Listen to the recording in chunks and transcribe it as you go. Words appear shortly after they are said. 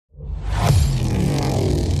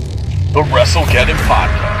the WrestleGeddon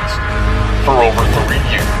Podcast. For over 3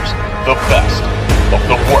 years, the best of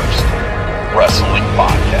the worst wrestling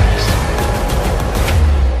podcast.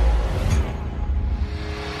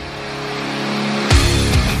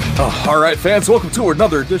 All right, fans, welcome to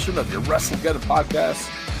another edition of your WrestleGeddon Podcast.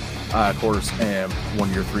 I, of course, am one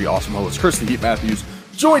of your three awesome hosts, Chris the Heat Matthews,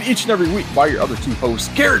 joined each and every week by your other two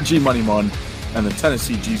hosts, Garrett G. Money Munn and the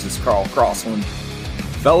Tennessee Jesus, Carl Crossland.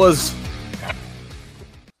 Fellas,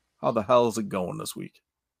 how the hell is it going this week?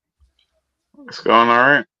 It's going all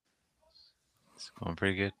right. It's going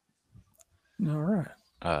pretty good. All right.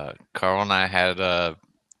 Carl and I had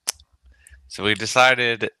so we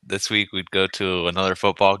decided this week we'd go to another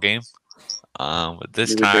football game. But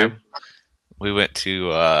this time we went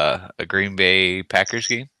to a Green Bay Packers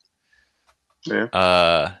game.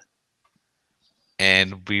 Yeah.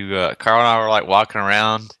 And we Carl and I were like walking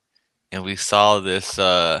around, and we saw this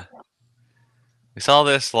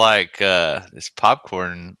this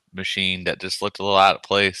popcorn machine that just looked a little out of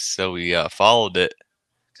place. So we followed it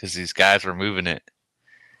because these guys were moving it,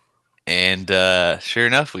 and sure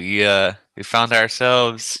enough, we found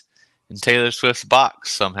ourselves in Taylor Swift's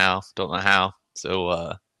box somehow. Don't know how.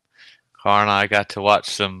 So Carl and I got to watch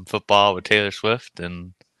some football with Taylor Swift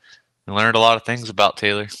and learned a lot of things about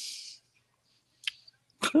Taylor.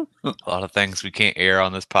 A lot of things we can't air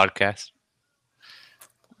on this podcast.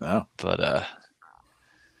 No. But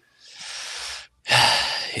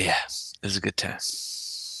yeah, it was a good time.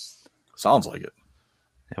 Sounds like it.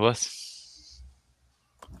 It was.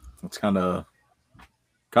 It's kind of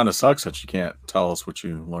sucks that you can't tell us what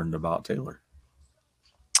you learned about Taylor.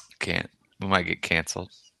 Can't. We might get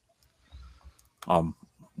canceled. I'm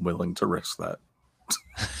willing to risk that.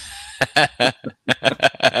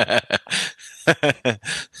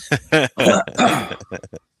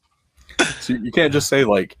 So you can't just say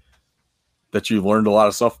like that you learned a lot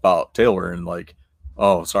of stuff about Taylor and like,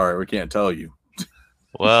 oh, sorry, we can't tell you.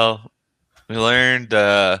 Well, we learned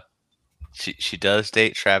she does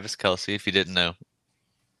date Travis Kelce. If you didn't know,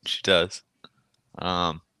 she does.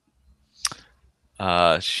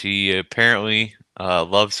 She apparently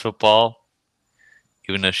loves football,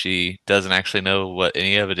 even though she doesn't actually know what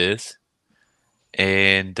any of it is.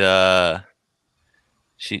 And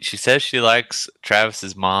she says she likes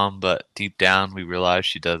Travis's mom, but deep down we realize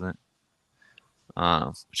she doesn't,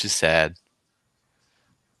 which is sad.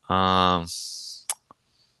 Yeah,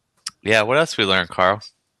 what else we learned, Carl?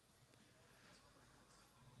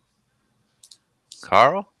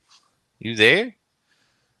 Carl? You there?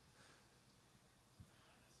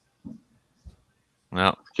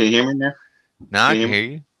 No. Can you hear me now? Now I can hear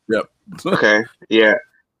you. Yep. Okay. Yeah.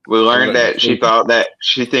 We learned that she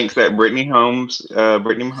thinks that Brittany Mahomes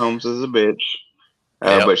is a bitch.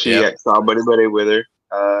 But she saw Buddy Buddy with her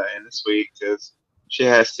in this week because she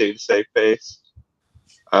has to save face.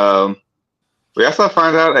 We also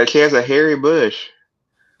find out that she has a hairy bush.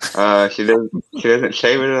 She doesn't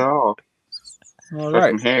shave it at all. All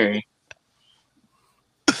right. Hairy.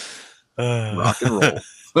 Rock and roll.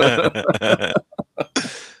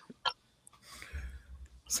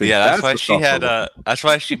 See, yeah, that's why she had. That's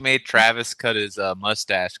why she made Travis cut his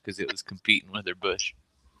mustache, because it was competing with her bush.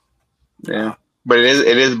 Yeah, but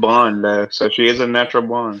it is blonde though, so she is a natural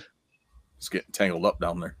blonde. It's getting tangled up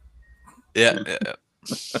down there. Yeah.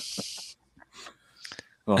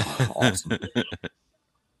 Oh, awesome.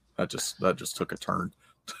 That just took a turn.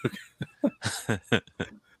 I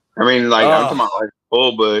mean, like I'm talking about like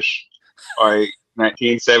full bush, like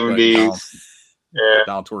 1970s. Right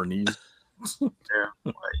down to her knees. Yeah,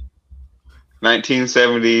 like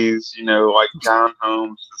 1970s, like John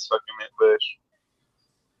Holmes, this fucking Mint Bush.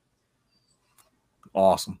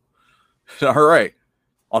 Awesome. All right.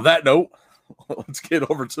 On that note, let's get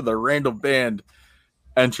over to the random band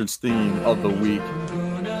entrance theme of the week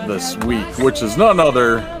this week, which is none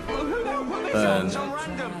other than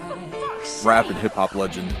rapid hip hop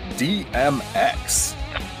legend DMX.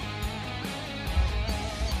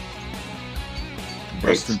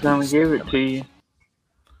 It's gonna give it to you.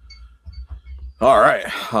 All right.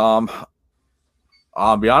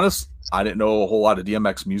 I'll be honest, I didn't know a whole lot of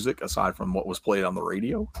DMX music aside from what was played on the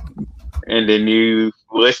radio. And then you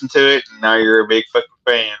listen to it, and now you're a big fucking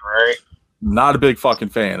fan, right? Not a big fucking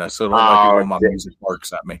fan. I still don't like it when my music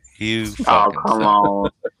barks at me. Come on.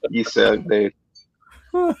 You suck, dude.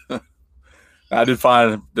 I did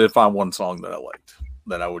find one song that I liked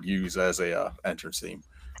that I would use as a entrance theme.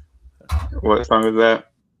 What song is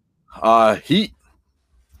that? Heat.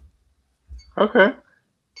 Okay.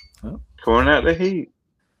 Huh? Going out the heat.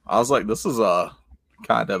 I was like, this is a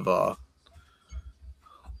kind of a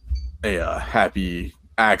happy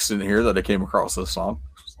accident here that I came across this song.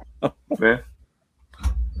 Yeah.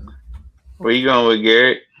 Where you going with,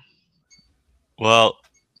 Garrett? Well,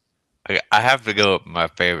 I have to go with my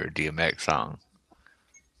favorite DMX song,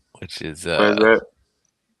 which is What is that?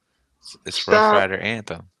 it's Rough Rider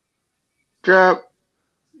Anthem. Drop,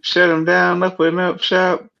 shut them down, up and up,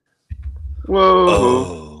 shop.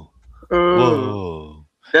 Whoa, Whoa!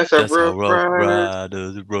 That's a Rough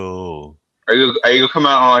Riders roll. Are you gonna come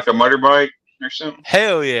out on like a motorbike or something?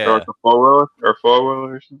 Hell yeah! Or like a four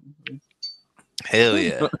wheeler or something? Hell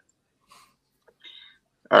yeah!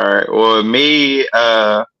 All right. Well, me,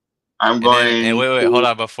 I'm going. And wait, hold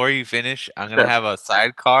on. Before you finish, I'm gonna have a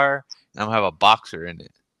sidecar and I'm gonna have a boxer in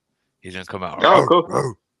it. He's gonna come out.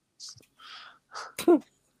 Oh, cool.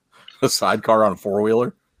 A sidecar on a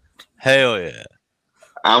 4-wheeler. Hell yeah!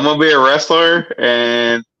 I'm gonna be a wrestler,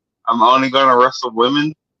 and I'm only gonna wrestle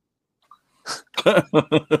women.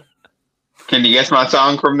 Can you guess my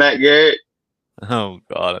song from that, Garrett? Oh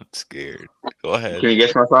God, I'm scared. Go ahead. Can you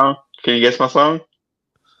guess my song?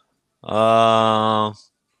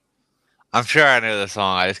 I'm sure I know the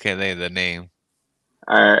song. I just can't think of the name.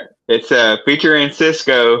 All right, it's featuring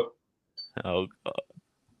Cisco. Oh God,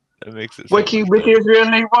 that makes it. What you bitches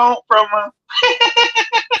really want from her?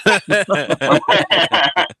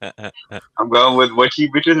 I'm going with what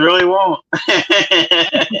you bitches really want.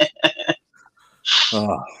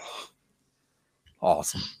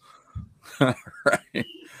 Awesome. All right.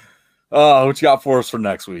 What you got for us for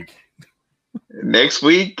next week? Next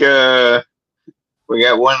week, we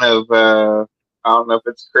got one of I don't know if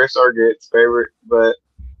it's Chris or Garrett's favorite, but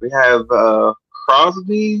we have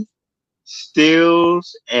Crosby,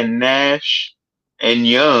 Stills, and Nash and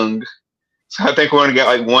Young. So I think we're gonna get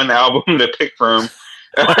like one album to pick from.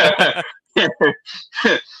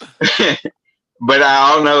 But I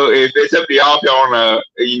don't know if it's up to y'all if y'all wanna,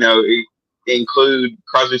 include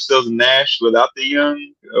Crosby, Stills, and Nash without the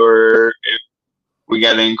Young, or if we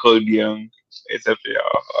gotta include Young. It's up to y'all.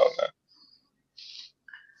 I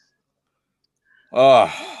don't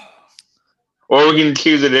know. Or we can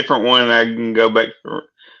choose a different one and I can go back to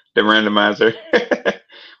the randomizer.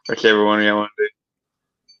 Whichever one y'all want to do.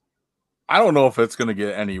 I don't know if it's going to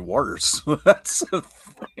get any worse. That's the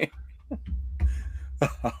thing.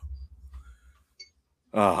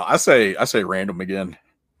 I say random again.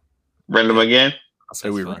 Random again? I say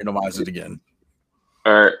we randomize it again.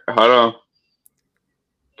 All right, hold on.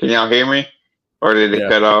 Can y'all hear me? Or did it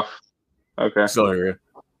cut off? Okay. Still hear you.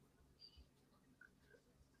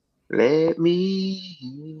 Let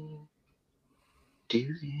me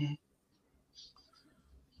do it.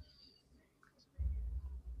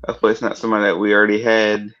 Hopefully it's not somebody that we already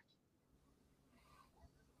had.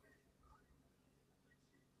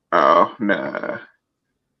 Oh, no.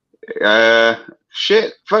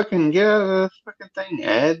 Shit. Fucking get out of the fucking thing,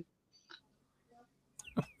 Ed.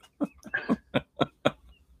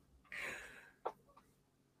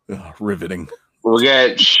 Riveting. We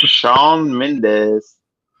got Shawn Mendes.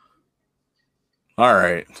 All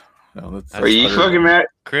right. No, are you fucking mad?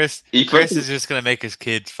 Chris is just going to make his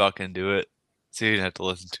kids fucking do it. So you didn't have to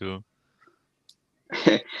listen to him.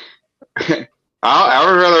 I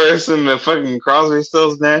would rather listen to fucking Crosby,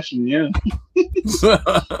 Stills, Nash, and Young.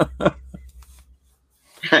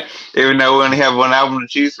 Even though we only have one album to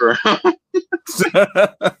choose from.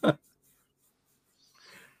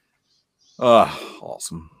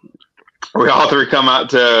 Awesome. We all three come out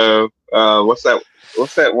to what's that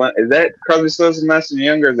one? Is that Crosby, Stills, and Nash and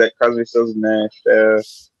Young, or is that Crosby, Stills, and Nash?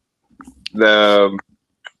 The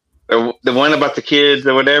one about the kids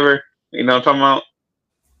or whatever. You know what I'm talking about?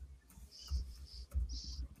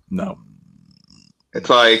 No. It's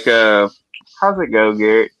like how's it go,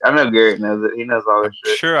 Garrett? I know Garrett knows it. He knows all this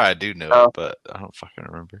shit. Sure, I do know it, but I don't fucking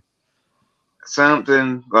remember.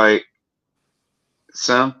 Something like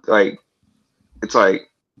it's like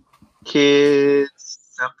kids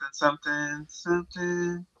something.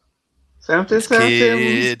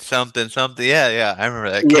 Kid, something. Yeah, I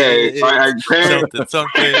remember that. Kid, like parents,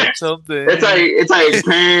 something. It's like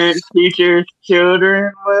parents, teachers,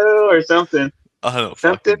 children, or something. I don't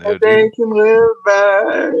something know, that they can live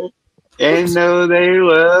by and know they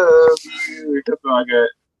love you, or something like that.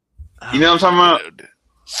 You know what I'm talking about?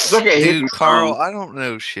 It's like a dude, Carl, I don't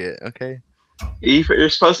know shit. Okay, you're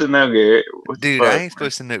supposed to know, Garrett. Dude, I ain't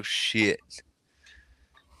supposed to know shit.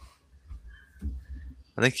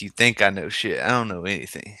 I think you think I know shit. I don't know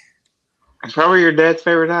anything. It's probably your dad's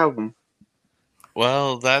favorite album.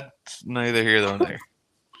 Well, that's neither here nor there.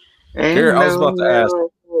 Garrett, I was about to ask.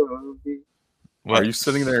 What? Are you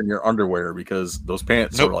sitting there in your underwear because those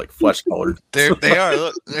pants are like flesh colored? They are.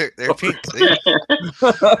 Look, they're pink.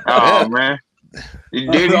 Oh man,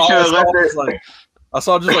 dude, you should have left it. I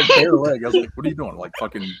saw just like bare leg. I was like, "What are you doing? Like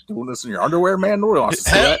fucking doing this in your underwear, man? Nobody wants to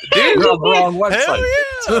see that. Dude, You're on the wrong website."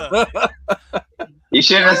 Yeah. You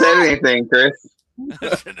shouldn't have said anything, Chris.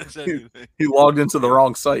 He logged into the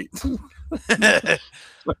wrong site.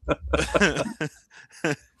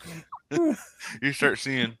 You start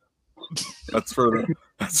seeing. That's for the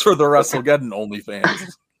WrestleGeddon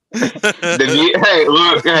OnlyFans. Hey,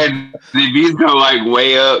 look, the views go like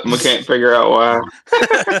way up. We can't figure out why.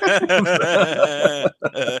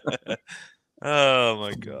 Oh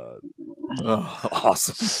my god! Oh,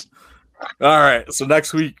 awesome. All right, so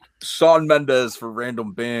next week, Shawn Mendes for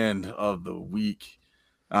Random Band of the Week.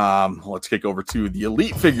 Let's kick over to the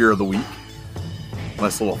Elite Figure of the Week.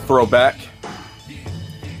 Nice little throwback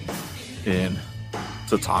in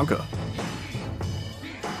Tatanka.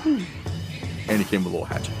 And he came with a little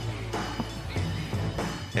hatchet.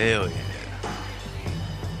 Hell yeah!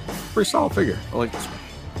 Pretty solid figure. I like this one.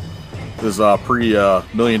 This is a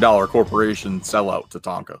 $1 million corporation sellout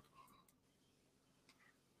Tatanka.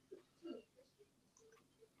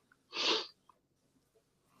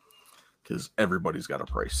 Because everybody's got a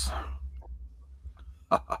price.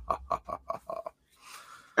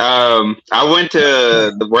 I went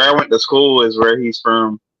to where I went to school is where he's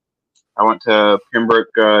from. I went to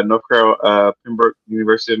Pembroke, Pembroke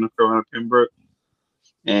University of North Carolina, Pembroke,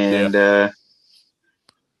 and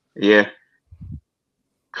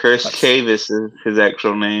Chris Chavis is his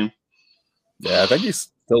actual name. Yeah, I think he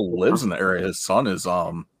still lives in the area. His son is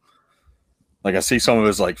like I see some of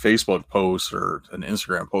his like Facebook posts or an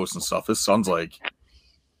Instagram post and stuff. His son's like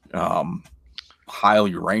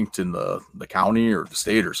highly ranked in the county or the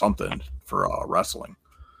state or something for wrestling.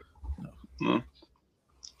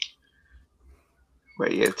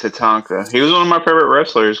 But yeah, Tatanka. He was one of my favorite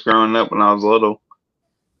wrestlers growing up when I was little.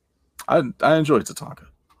 I enjoyed Tatanka.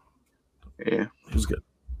 Yeah, he was good.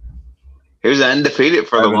 He was undefeated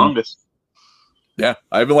for the longest. Yeah,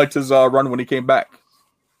 I even liked his run when he came back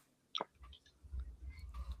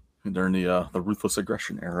during the Ruthless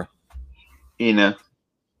Aggression era. You know,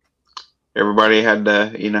 everybody had to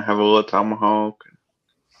have a little tomahawk.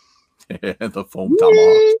 Yeah, the foam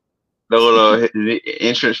tomahawk. The little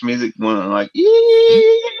entrance music went like,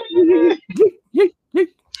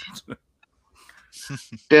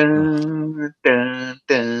 dun, dun,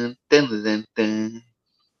 dun, dun, dun, dun.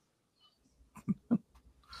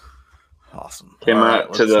 Awesome. Came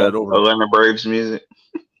out to the Atlanta Braves music.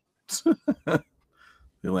 The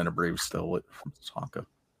Atlanta Braves stole it from Tatanka.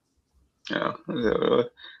 Yeah, is that really?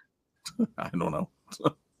 I don't know.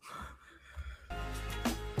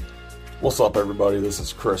 What's up, everybody? This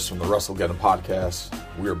is Chris from the WrestleGeddon Podcast.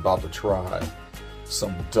 We're about to try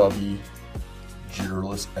some W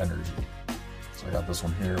Gearless Energy. So I got this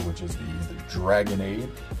one here, which is the Dragonade.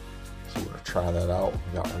 So we're going to try that out.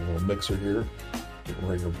 We got our little mixer here. Getting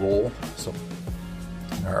ready to roll. So,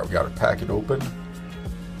 all right, we got to pack it open.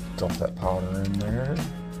 Dump that powder in there.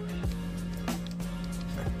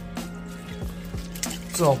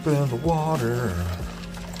 Dump in the water.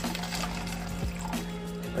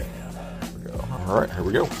 All right, here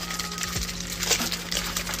we go.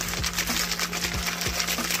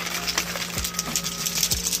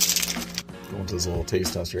 Going to this little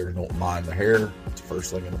taste test here. Don't mind the hair. It's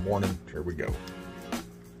first thing in the morning. Here we go.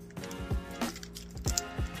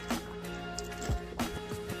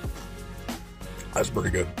 That's pretty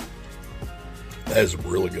good. That is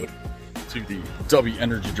really good. To the W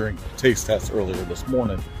Energy drink taste test earlier this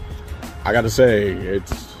morning. I got to say,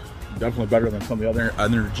 it's definitely better than some of the other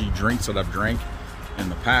energy drinks that I've drank in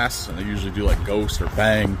the past, and they usually do like Ghost or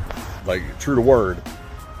Bang, like true to word,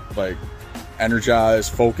 like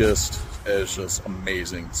energized, focused. Is just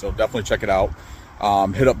amazing. So definitely check it out.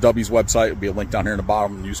 Hit up W's website. It'll be a link down here in the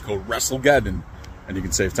bottom, and use code WrestleGeddon, and you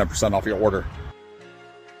can save 10% off your order.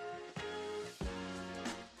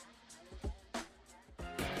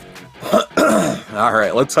 All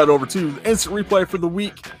right, let's head over to the instant replay for the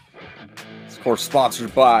week. Of course,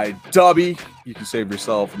 sponsored by W. You can save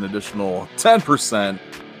yourself an additional 10%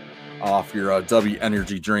 off your W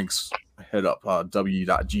energy drinks. Hit up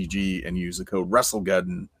w.gg and use the code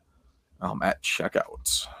WrestleGeddon at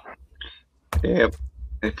checkout. Yep.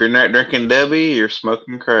 If you're not drinking W, you're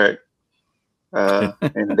smoking crack.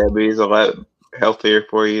 And W is a lot healthier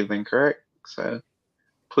for you than crack. So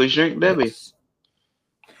please drink W.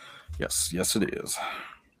 Yes, it is.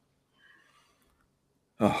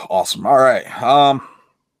 Oh, awesome. All right.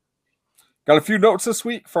 Got a few notes this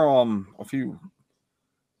week from a few,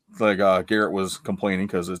 like Garrett was complaining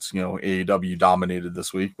because it's, AEW dominated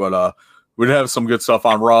this week, but we'd have some good stuff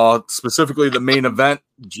on Raw, specifically the main event,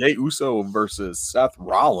 Jey Uso versus Seth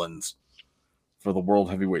Rollins for the World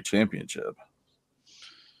Heavyweight Championship.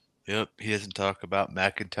 Yep, he doesn't talk about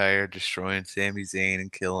McIntyre destroying Sami Zayn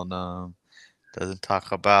and killing him. Doesn't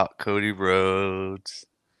talk about Cody Rhodes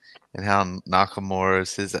and how Nakamura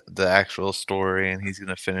is the actual story and he's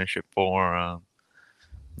gonna finish it for him.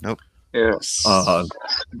 Nope. Yeah.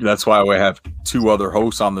 That's why we have 2 other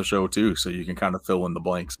hosts on the show too, so you can kind of fill in the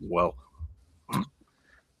blanks as well.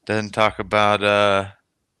 Doesn't talk about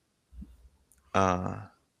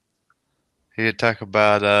he did talk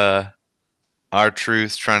about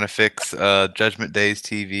R-Truth trying to fix Judgment Day's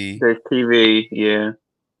TV. Their TV, yeah.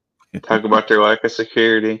 Talk about their lack of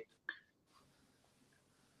security.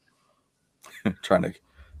 Trying to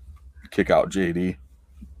kick out JD.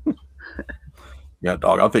 Yeah,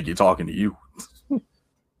 dog, I think he's talking to you.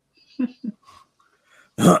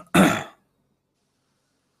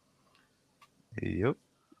 Yep.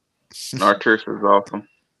 R-Truth is awesome.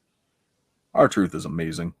 R-Truth is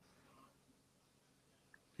amazing.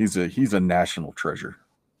 He's a national treasure.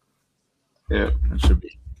 Yeah. It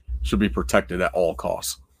should be protected at all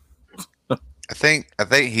costs. I think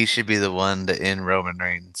he should be the one to end Roman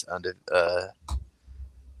Reigns under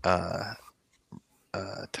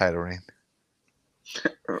title reign.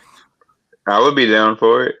 I would be down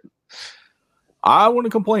for it. I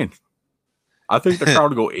wouldn't complain. I think the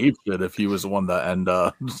crowd would go ape shit if he was the one that end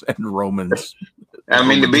Roman's. I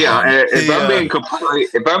mean, to be honest, if I'm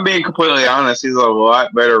being completely honest, he's a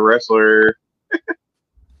lot better wrestler.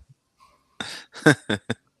 A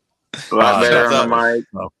lot better on the mic.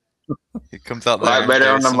 No. He comes out A lot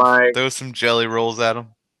better on the mic. Throw some jelly rolls at him.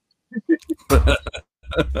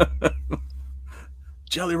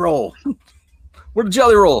 Jelly roll. Where the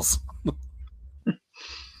jelly rolls?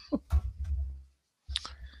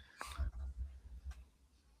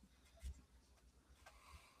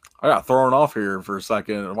 I got thrown off here for a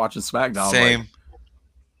second watching SmackDown. Same. Like,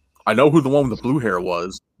 I know who the one with the blue hair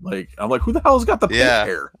was. Like, I'm like, who the hell's got the pink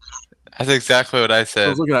hair? That's exactly what I said. I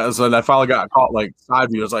was looking at it, and I finally got caught like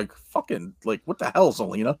side view. I was like, fucking, like, what the hell,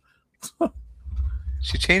 Selena?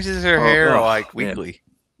 She changes her hair like weekly.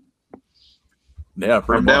 Yeah,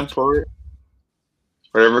 pretty I'm much. down for it.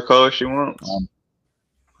 Whatever color she wants.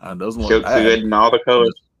 It doesn't She look looks bad. good in all the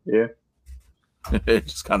colors. Yeah. It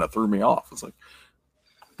just kind of threw me off. It's like,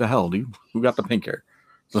 what the hell, dude? Who got the pink hair?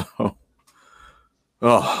 So,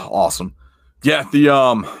 awesome. Yeah, the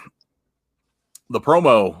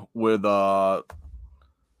promo with Rhodes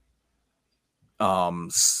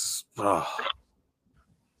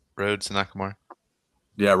and Nakamura.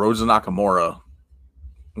 Yeah, Rhodes and Nakamura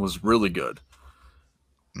was really good.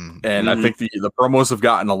 Mm. And I think the promos have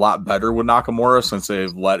gotten a lot better with Nakamura since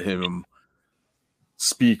they've let him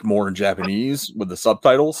speak more in Japanese with the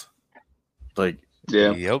subtitles. Like,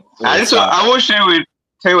 yeah. Yep. I wish they would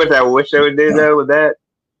tell you what I wish they would do though with that.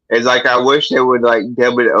 It's like I wish they would like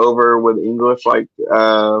dub it over with English like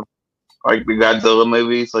the Godzilla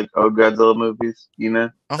movies, like old Godzilla movies, you know?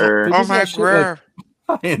 Oh my god.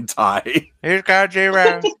 in Thai. Here's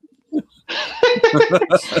Godzilla.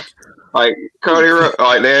 Like Cody Rhodes,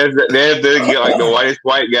 like they have to get like the whitest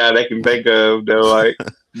white guy they can think of to like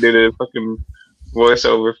do the fucking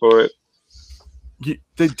voiceover for it.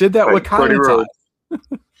 They did that Like with Cody Rhodes.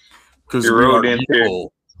 Because we rode are in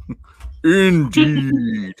evil.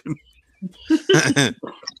 Indeed.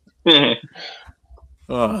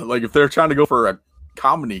 Like if they're trying to go for a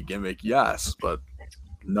comedy gimmick, yes, but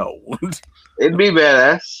no. It'd be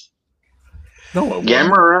badass. No, it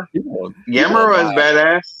Gamera. Gamera is wouldn't.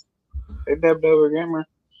 badass. They dubbed over Gamera.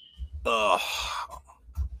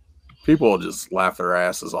 People will just laugh their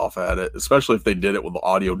asses off at it, especially if they did it when the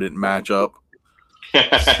audio didn't match up.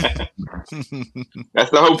 That's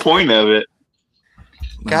the whole point of it.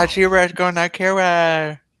 Godzilla's gonna kill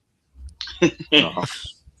her.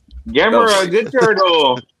 Gamera, good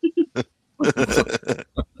turtle.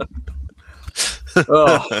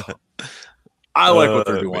 I like what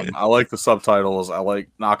they're doing. Man. I like the subtitles. I like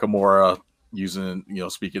Nakamura using,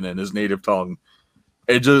 speaking in his native tongue.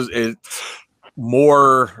 It's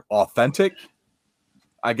more authentic,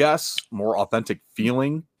 I guess, more authentic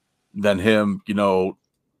feeling than him,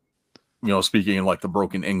 speaking in like the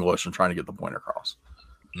broken English and trying to get the point across.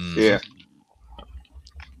 Yeah.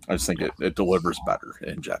 I just think it delivers better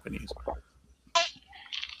in Japanese.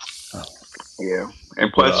 Yeah.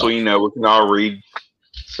 And plus, we can all read.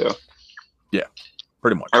 So. Yeah,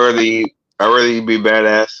 pretty much. I'd rather you be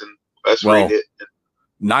badass and us read it.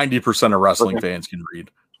 90% of wrestling fans can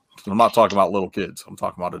read. I'm not talking about little kids. I'm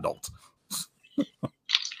talking about adults.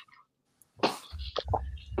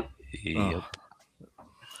 Yep.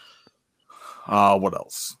 What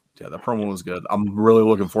else? Yeah, that promo was good. I'm really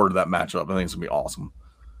looking forward to that matchup. I think it's gonna be awesome.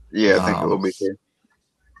 Yeah, I think it will be too.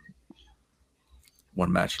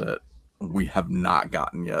 one match that we have not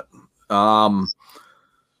gotten yet.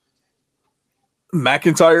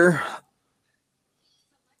 McIntyre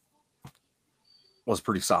was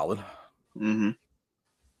pretty solid. Mm-hmm.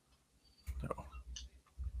 So.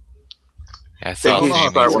 Yeah, I thought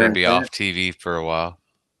Sammy's going to be off TV for a while.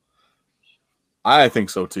 I think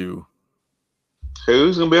so too.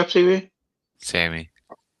 Who's going to be off TV? Sammy.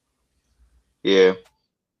 Yeah.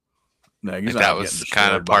 No, that was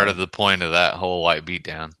kind of part of the point of that whole like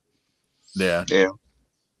beatdown. Yeah. Yeah.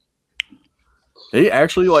 Did he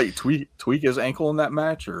actually like tweak his ankle in that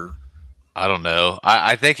match, or? I don't know.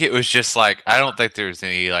 I think it was just like, I don't think there was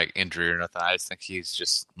any like injury or nothing. I just think he's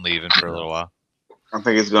just leaving for a little while. I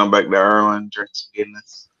think he's going back to Ireland, drink some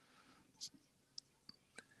Guinness.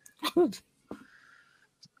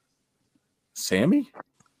 Sammy?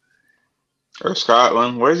 Or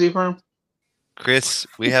Scotland. Where's he from? Chris,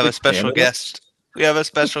 we have a special guest. We have a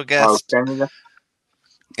special guest. Oh, Canada?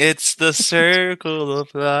 It's the circle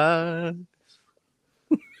of life.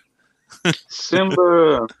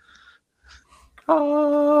 Simba.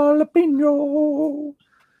 Jalapeno.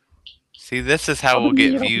 See, this is how we'll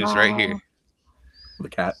get views right here. The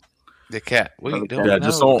cat. The cat. Wait,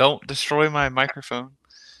 don't destroy my microphone.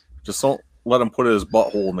 Just don't let him put his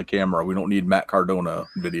butthole in the camera. We don't need Matt Cardona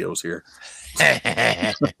videos here.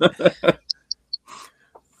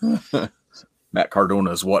 Matt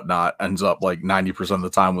Cardona's whatnot ends up like 90% of the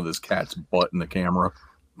time with his cat's butt in the camera.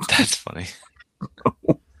 That's funny.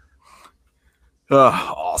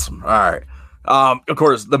 Awesome. All right. Of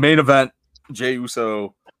course, the main event, Jey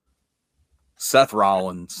Uso, Seth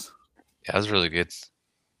Rollins. Yeah, that was really good.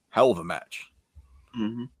 Hell of a match.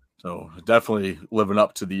 Mm-hmm. So definitely living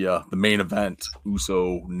up to the main event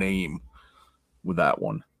Uso name with that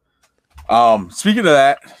one. Speaking of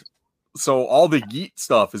that, so all the Yeet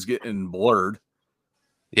stuff is getting blurred.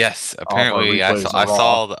 Yes, apparently I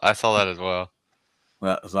saw that as well.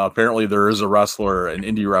 So apparently there is a wrestler, an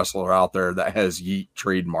indie wrestler out there that has Yeet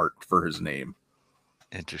trademarked for his name.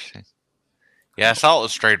 Interesting. Yeah, I saw it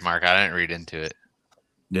was trademark. I didn't read into it.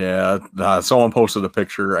 Yeah, someone posted a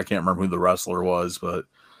picture. I can't remember who the wrestler was, but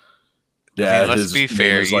yeah. I mean, let's be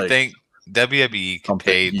fair. You think WWE can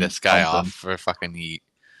pay this guy off for fucking Yeet?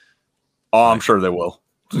 Oh, I'm sure they will.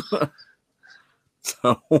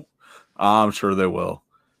 So I'm sure they will.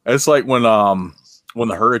 It's like when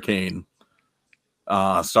the Hurricane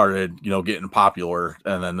started, getting popular,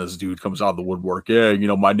 and then this dude comes out of the woodwork. Yeah,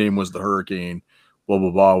 my name was the Hurricane, blah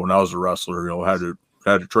blah blah. When I was a wrestler,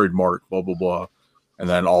 had to trademark, blah blah blah, and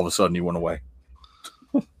then all of a sudden he went away.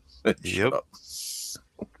 Yep.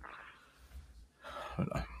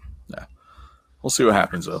 Yeah, we'll see what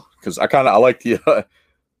happens though, because I like the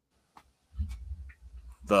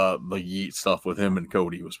Yeet stuff with him and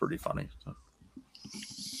Cody was pretty funny. So.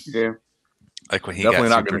 Yeah. Like when he definitely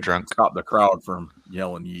got not super going to drunk. Stop the crowd from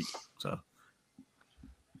yelling Yeet. So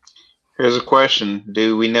here's a question: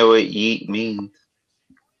 do we know what Yeet means?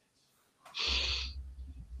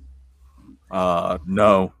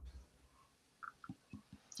 No.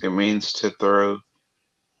 It means to throw.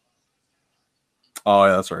 Oh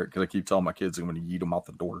yeah, that's right. Because I keep telling my kids I'm going to yeet them out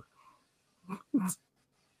the door.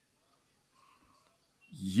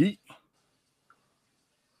 Yeet.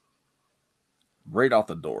 Right out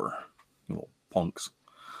the door. You little punks.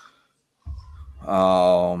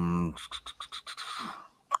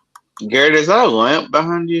 Garrett, is that a lamp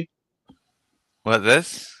behind you? What,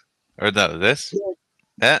 this? Or no, this?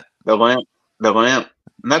 That? The lamp.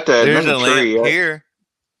 Not There's not a tree. lamp here.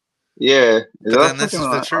 Yeah. Then this is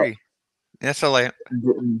the tree. That's a lamp.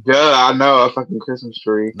 Duh, I know, a fucking Christmas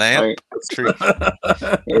tree. Lamp? Tree.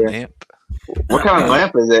 Yeah. Lamp. What kind of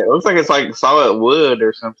lamp is it? It looks like it's like solid wood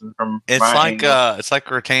or something from. It's like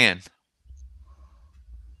rattan.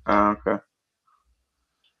 Oh, okay.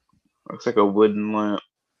 Looks like a wooden lamp.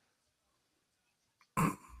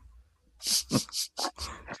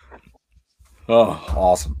 Oh,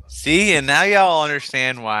 awesome. See, and now y'all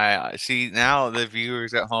understand why. See, now the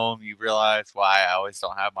viewers at home, you realize why I always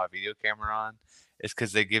don't have my video camera on. It's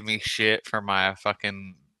because they give me shit for my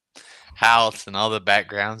fucking house and all the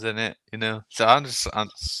backgrounds in it, So I'm just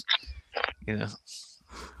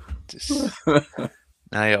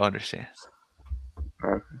now y'all understand.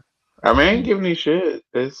 I mean, I ain't giving you shit.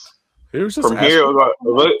 It was just from here. It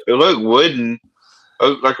looked wooden. It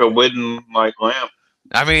looked like a wooden lamp.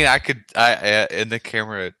 I mean, in the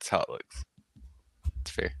camera, it's how it looks.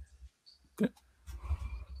 It's fair.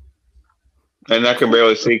 And I can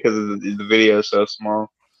barely see because the video is so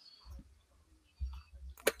small.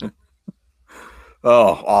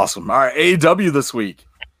 Oh, awesome. All right, AEW this week.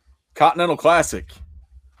 Continental Classic.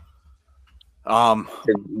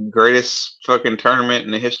 The greatest fucking tournament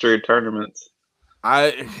in the history of tournaments.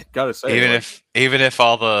 I gotta say, even if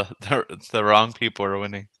all the wrong people are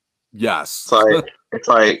winning. Yes. It's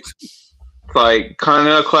like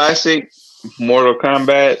Continental Classic, Mortal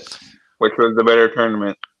Kombat, which was the better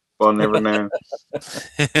tournament. We'll never know.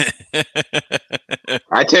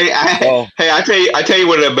 I tell you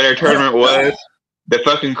what a better tournament was. The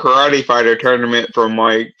fucking Karate Fighter tournament from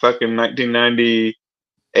like fucking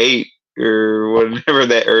 1998 or whatever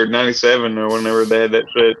that, or 97 or whenever they had that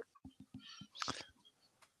shit.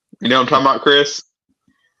 You know what I'm talking about, Chris?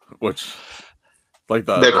 Which, like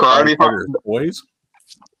the Karate Fighter boys?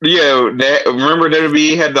 Yeah, remember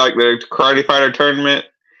WWE had like the Karate Fighter tournament?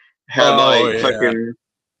 Had fucking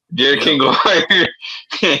Jerry King Lawyer.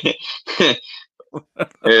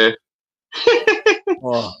 Yeah.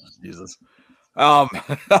 Oh, Jesus. I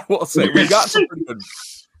will say we got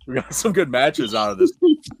some good matches out of this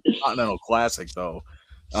Continental Classic, though.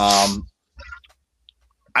 I'm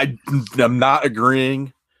not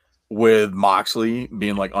agreeing with Moxley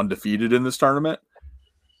being like undefeated in this tournament.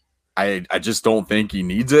 I just don't think he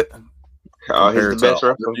needs it. Oh, he's the best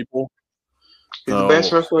wrestler. People. He's the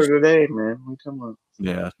best wrestler today, man. What are you talking about?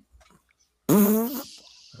 Yeah.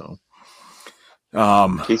 So,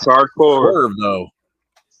 he's hardcore. Swerve, though.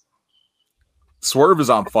 Swerve is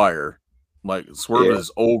on fire. Like, Swerve is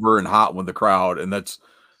over and hot with the crowd, and that's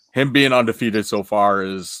him being undefeated so far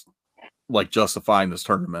is like justifying this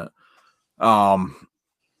tournament. I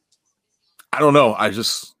don't know. I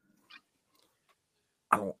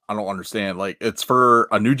don't understand. Like, it's for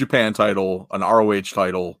a New Japan title, an ROH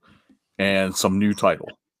title, and some new title.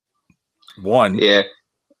 One. Yeah.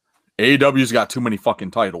 AEW's got too many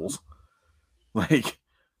fucking titles. Like,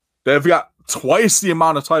 they've got twice the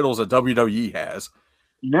amount of titles that WWE has.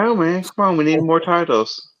 No, man. Come on. We need more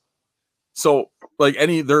titles. So, like,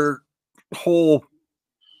 their whole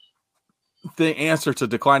answer to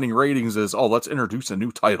declining ratings is, let's introduce a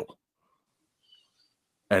new title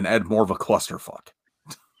and add more of a clusterfuck.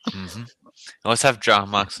 Mm-hmm. Let's have Jon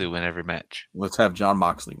Moxley win every match. Let's have Jon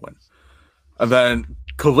Moxley win. And then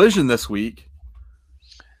Collision this week,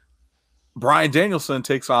 Bryan Danielson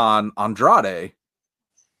takes on Andrade,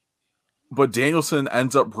 but Danielson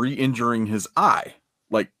ends up re-injuring his eye,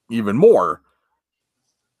 like even more,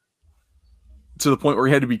 to the point where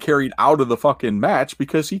he had to be carried out of the fucking match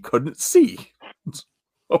because he couldn't see.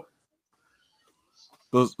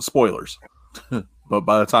 Those spoilers. But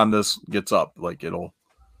by the time this gets up, like, it'll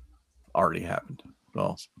already happened.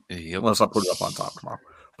 Well, unless I put it up on top tomorrow.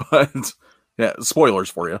 But yeah, spoilers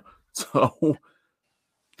for you. So,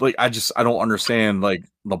 like, I don't understand, like,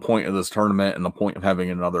 the point of this tournament and the point of having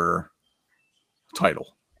another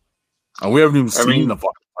title. And we haven't even seen the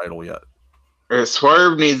fucking title yet.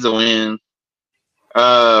 Swerve needs to win.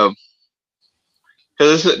 Because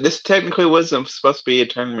this technically wasn't supposed to be a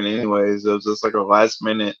tournament anyways. It was just like a last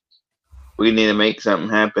minute, we need to make something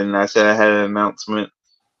happen. I said I had an announcement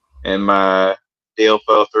and my deal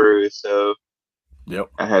fell through, so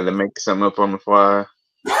I had to make something up on the fly.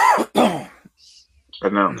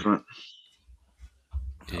 Announcement.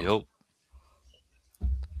 Yep.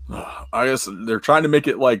 I guess they're trying to make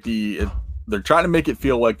it like they're trying to make it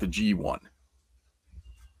feel like the G1,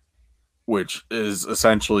 which is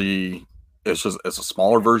essentially it's a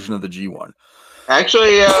smaller version of the G1.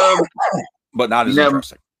 Actually, but not as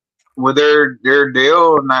interesting. With their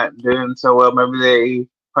deal not doing so well, maybe they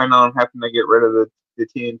plan on having to get rid of the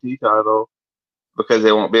TNT title because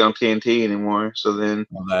they won't be on TNT anymore. So then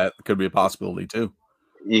that could be a possibility too.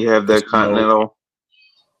 You have the Continental.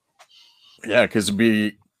 Yeah,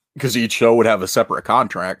 because each show would have a separate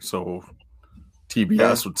contract, so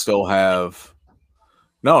TBS would still have.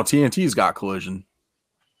 No, TNT's got Collision.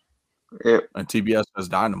 Yep. And TBS has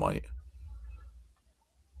Dynamite.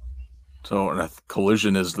 So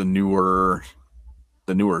Collision is the newer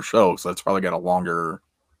show, so that's probably got a longer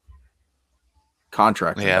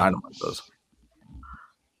contract than Dynamite does.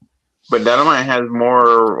 But Dynamite has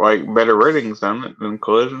more, like, better ratings than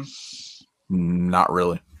Collision. Not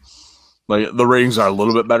really. Like, the ratings are a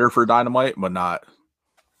little bit better for Dynamite, but not.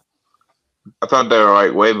 I thought they were,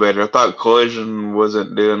 like, way better. I thought Collision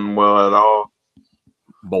wasn't doing well at all.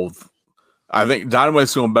 Both. I think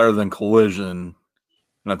Dynamite's doing better than Collision,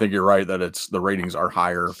 and I think you're right that the ratings are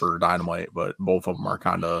higher for Dynamite, but both of them are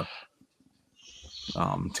kind of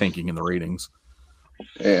tanking in the ratings.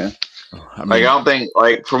 Yeah. I mean, I don't think,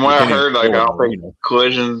 like, from what I heard, like, I don't think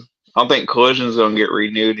Collision's going to get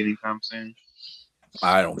renewed anytime soon.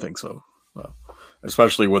 I don't think so.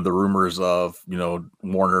 Especially with the rumors of,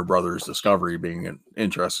 Warner Brothers Discovery being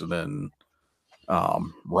interested in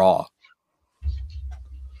Raw.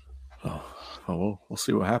 we'll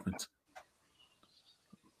see what happens.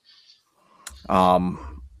 What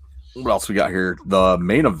else we got here? The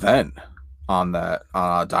main event on that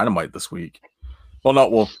Dynamite this week. Well,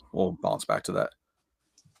 no, we'll bounce back to that.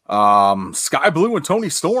 Sky Blue and Tony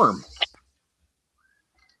Storm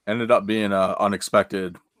ended up being an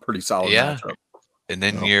unexpected, pretty solid matchup. And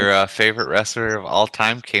then your favorite wrestler of all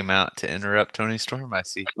time came out to interrupt Tony Storm, I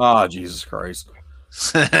see. Oh, Jesus Christ.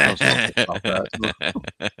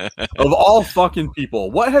 Of all fucking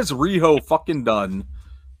people, what has Riho fucking done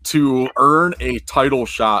to earn a title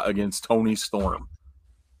shot against Tony Storm?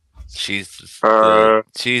 She's our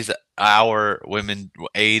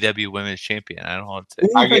AEW women's champion. I don't know what to say.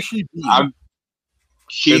 Who has she beaten?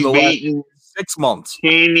 She's beaten 6 months.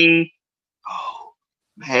 Kenny. Oh,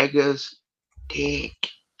 Mega's dick.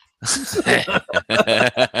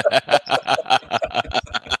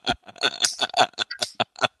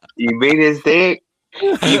 You beat his dick.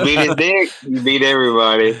 You beat his dick. You beat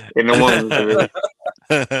everybody in the women's division.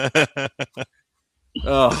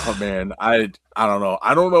 Oh man, I don't know.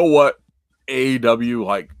 I don't know what AEW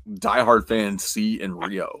like diehard fans see in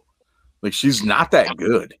Rio. Like she's not that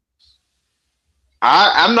good.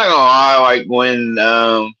 I'm not gonna lie. Like when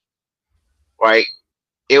like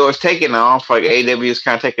it was taking off, like AEW is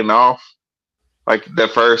kind of taking off. Like the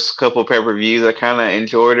first couple pay-per-views, I kind of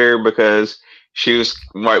enjoyed her because she was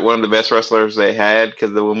like one of the best wrestlers they had.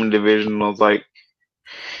 Because the women's division was like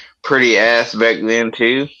pretty ass back then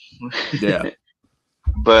too. Yeah.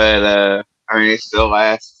 But I mean, it still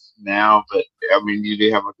lasts now. But I mean, you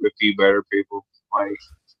do have a few better people, like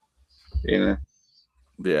Yeah,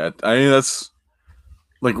 I mean that's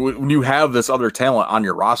like when you have this other talent on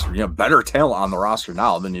your roster, you have better talent on the roster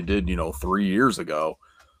now than you did, 3 years ago.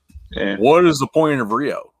 Yeah. What is the point of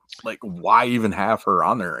Rio? Like, why even have her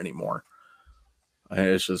on there anymore?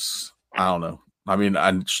 It's just, I don't know. I mean,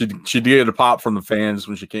 she did get a pop from the fans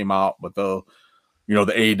when she came out, but the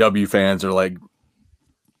AEW fans are like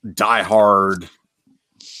diehard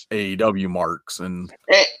AEW marks, and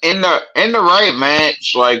in the right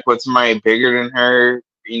match, like with somebody bigger than her,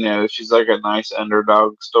 she's like a nice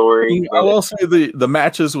underdog story. I will say the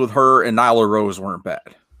matches with her and Nyla Rose weren't bad.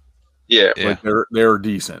 Yeah, like they were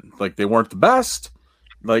decent. Like they weren't the best.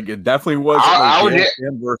 Like it definitely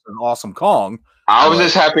wasn't versus Awesome Kong. I was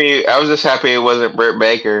just happy it wasn't Britt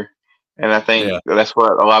Baker, and I think that's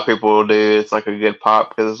what a lot of people will do. It's like a good pop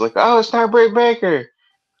because it's like, oh, it's not Britt Baker.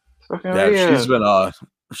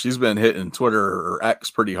 She's been hitting Twitter or X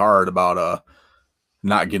pretty hard about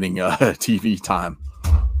not getting TV time.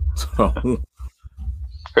 So who,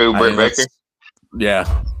 Britt Baker?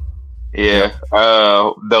 Yeah. Yeah.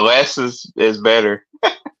 The less is better.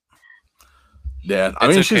 Yeah. I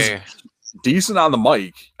mean, she's decent on the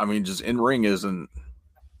mic. I mean, just in ring isn't.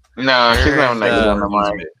 No, she's not good on the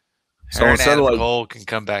mic. So instead of Cole can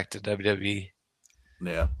come back to WWE.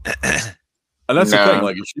 Yeah. And that's the thing.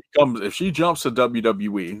 Like if she jumps to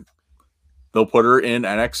WWE, they'll put her in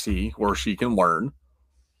NXT where she can learn,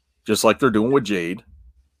 just like they're doing with Jade.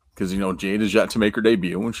 Because Jade is yet to make her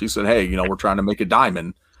debut, and she said, "Hey, we're trying to make a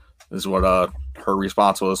diamond." This is what her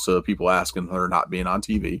response was to people asking her not being on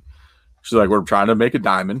TV. She's like, "We're trying to make a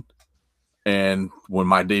diamond, and when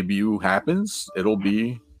my debut happens, it'll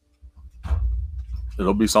be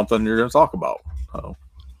something you're going to talk about." So,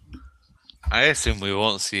 I assume we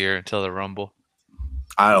won't see her until the Rumble.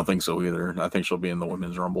 I don't think so either. I think she'll be in the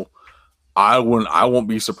Women's Rumble. I won't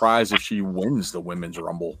be surprised if she wins the Women's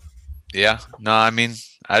Rumble. Yeah, no, I mean,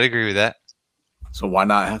 I'd agree with that. So why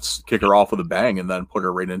not kick her off with a bang and then put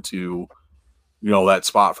her right into, that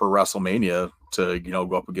spot for WrestleMania to,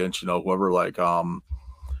 go up against, whoever like Io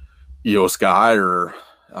Sky or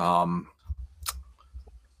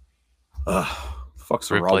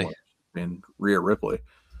fuck's Ripley. And Rhea Ripley.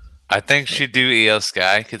 I think she'd do Io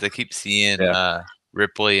Sky because I keep seeing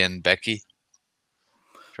Ripley and Becky.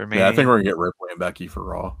 For me, yeah, I think we're gonna get Ripley and Becky for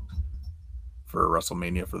Raw for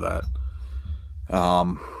WrestleMania for that.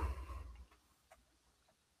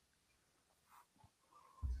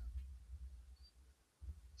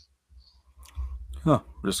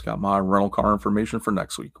 Just got my rental car information for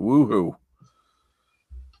next week. Woohoo!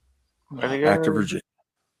 Back to Virginia.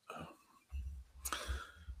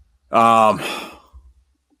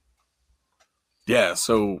 Yeah.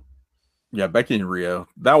 So, Becky and Rhea.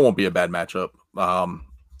 That won't be a bad matchup.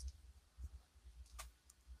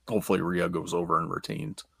 Hopefully, Rhea goes over and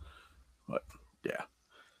retains. But yeah.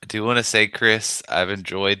 I do want to say, Chris, I've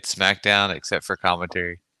enjoyed SmackDown except for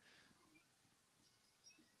commentary.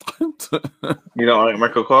 You don't like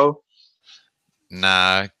Michael Cole?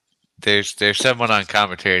 Nah, there's someone on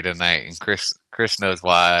commentary tonight, and Chris knows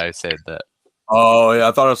why I said that. Oh yeah,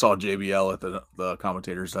 I thought I saw JBL at the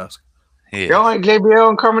commentator's desk. Yeah. You don't like JBL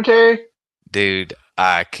in commentary? Dude,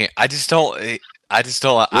 I can't. I just don't.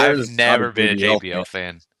 I've never been a JBL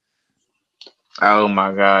fan. Oh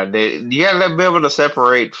my god, you gotta be able to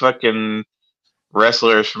separate fucking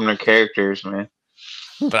wrestlers from their characters, man.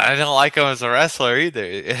 But I don't like him as a wrestler either.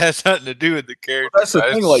 It has nothing to do with the character. Well, that's the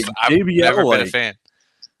thing. Like JBL, I've never been a fan.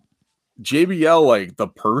 JBL, like the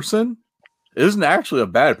person, isn't actually a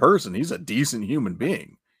bad person. He's a decent human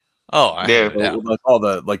being. Oh, like all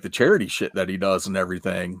the charity shit that he does and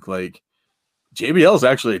everything. Like JBL is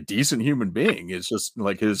actually a decent human being. It's just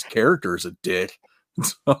like his character is a dick.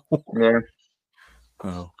 So, yeah.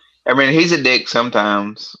 Oh. I mean, he's a dick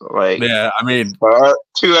sometimes. Like, yeah, I mean,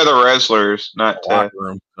 two other wrestlers, not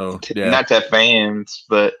to fans,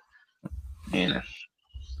 but you know.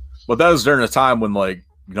 But that was during a time when, like,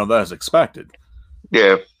 you know, that was expected.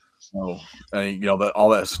 Yeah. So, and you know that all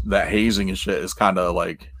that hazing and shit is kind of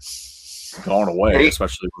like gone away,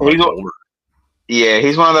 especially when he's older. Yeah,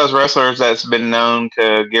 he's one of those wrestlers that's been known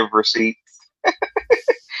to give receipts.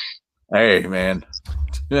 Hey, man.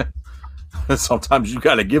 Sometimes you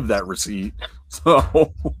got to give that receipt.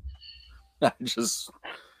 So just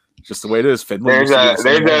the way it is. There's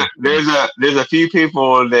a few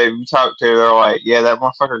people that you talk to. They're like, yeah, that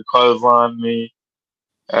motherfucker clotheslined me.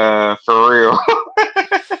 For real.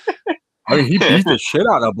 I mean, he beat the shit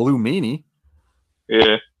out of Blue Meanie.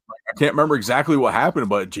 Yeah. I can't remember exactly what happened,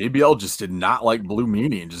 but JBL just did not like Blue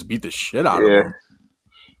Meanie and just beat the shit out of him.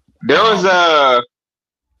 There was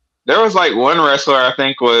like one wrestler I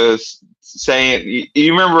think was saying,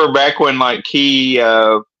 you remember back when like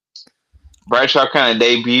Bradshaw kind of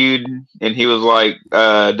debuted and he was like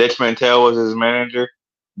Dutch Mantel was his manager.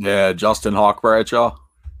 Yeah, Justin Hawk Bradshaw.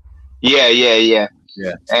 Yeah.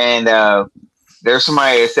 And there's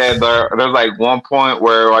somebody that said there's like one point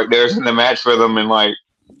where like there's in the match with him and like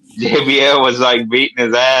JBL was like beating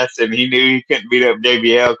his ass and he knew he couldn't beat up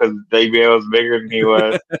JBL because JBL was bigger than he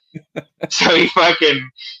was. So he fucking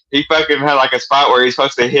had like a spot where he's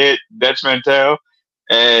supposed to hit Dutch Mantel.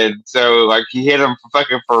 And so like he hit him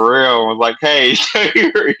for real and was like, hey,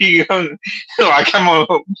 you gonna, like, I'm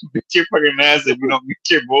gonna beat your fucking ass if you don't beat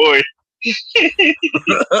your boy.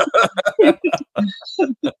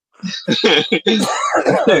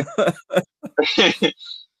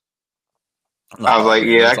 I was like,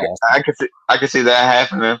 yeah, I could see that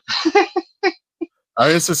happening. I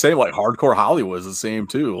mean, it's the same. Like Hardcore Holly was the same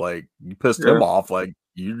too. Like you pissed him off. Like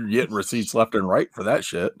you're getting receipts left and right for that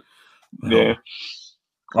shit. Yeah.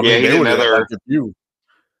 I mean, he's another.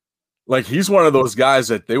 Like he's one of those guys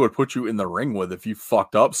that they would put you in the ring with if you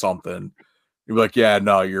fucked up something. You'd be like, yeah,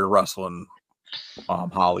 no, you're wrestling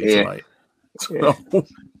Holly tonight. Yeah. So,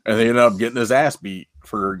 and they ended up getting his ass beat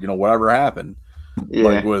for, you know, whatever happened.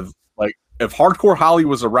 Yeah. Like if Hardcore Holly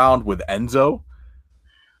was around with Enzo,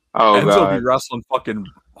 Enzo be wrestling fucking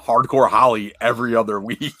Hardcore Holly every other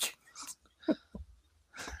week.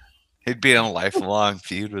 He'd be in a lifelong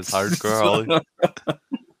feud with Hardcore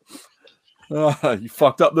Holly. You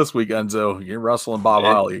fucked up this week, Enzo. You're wrestling Bob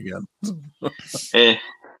Holly again.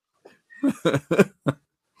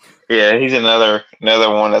 Yeah, he's another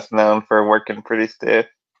one that's known for working pretty stiff.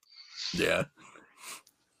 Yeah.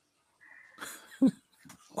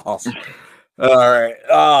 Awesome. All right.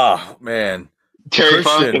 Oh man. Terry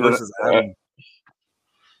Funk versus Adam.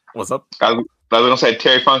 What's up? I was gonna say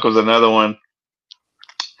Terry Funk was another one.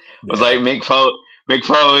 It was like Mick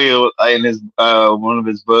Foley in his one of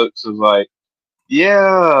his books was like,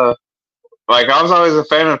 yeah. Like I was always a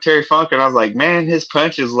fan of Terry Funk, and I was like, man, his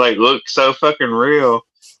punches like look so fucking real.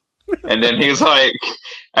 And then he was like,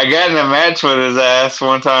 I got in a match with his ass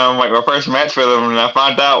one time, like my first match with him, and I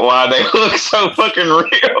found out why they look so fucking real.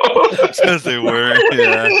 Because they were,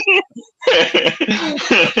 yeah.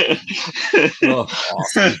 Oh,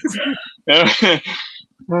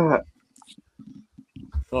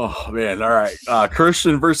 oh man! All right,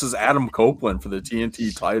 Christian versus Adam Copeland for the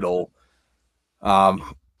TNT title.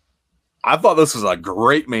 I thought this was a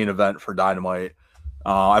great main event for Dynamite.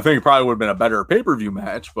 I think it probably would have been a better pay-per-view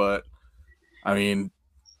match, but I mean,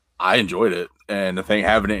 I enjoyed it, and I think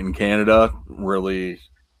having it in Canada really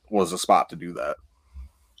was a spot to do that.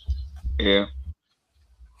 Yeah.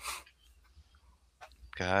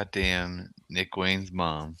 Goddamn Nick Wayne's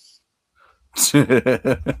mom.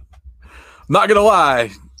 Not gonna lie,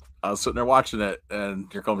 I was sitting there watching it, and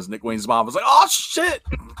here comes Nick Wayne's mom. I was like, "Oh shit!"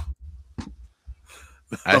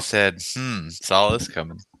 I said, saw this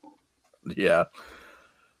coming. Yeah.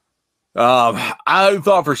 I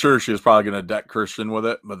thought for sure she was probably gonna deck Christian with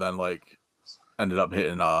it, but then like ended up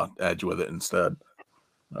hitting Edge with it instead.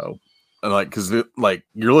 So And like, because like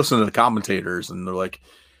you're listening to the commentators, and they're like,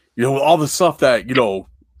 all the stuff that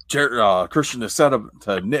Christian has said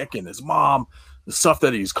to Nick and his mom, the stuff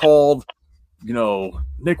that he's called,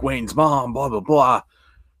 Nick Wayne's mom, blah blah blah.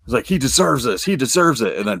 He's like, he deserves this, he deserves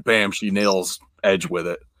it, and then bam, she nails Edge with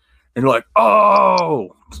it, and you're like,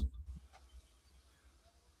 oh,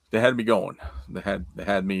 they had me going. They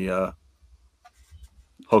had me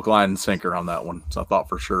hook, line, and sinker on that one. So I thought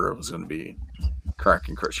for sure it was going to be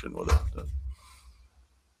cracking Christian with it.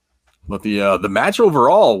 But the match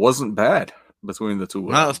overall wasn't bad between the two.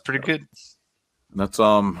 No, it's pretty good. That's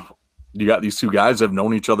you got these two guys that have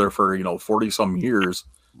known each other for 40 some years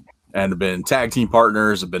and have been tag team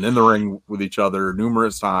partners, have been in the ring with each other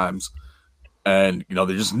numerous times, and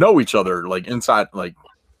they just know each other like inside, like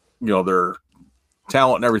their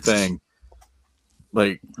talent and everything.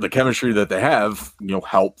 Like the chemistry that they have,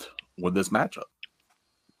 helped with this matchup,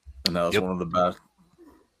 and that was one of the best,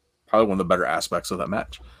 probably one of the better aspects of that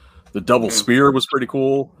match. The double spear was pretty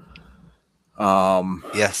cool.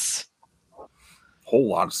 Yes, whole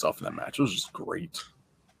lot of stuff in that match. It was just great.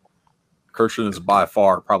 Christian is by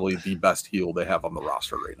far probably the best heel they have on the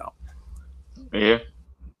roster right now. Yeah,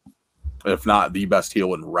 if not the best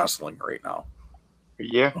heel in wrestling right now.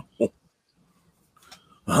 Yeah.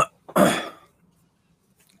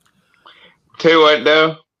 Tell you what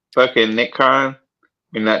though, fucking Nick Khan,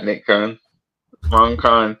 not Nick Khan, wrong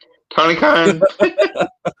Khan, Tony Khan.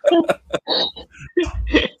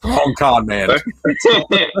 Wrong Khan, man.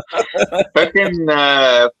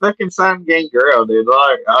 fucking Simon Gangrel, dude.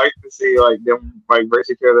 Like, I like to see like them like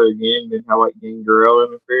verse each other again, and how like Gangrel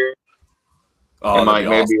interfere, and like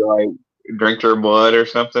maybe like drink their blood or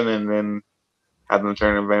something, and then have them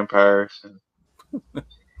turn into vampires.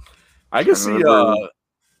 I can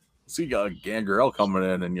see Gangrel coming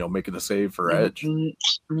in and making a save for Edge, and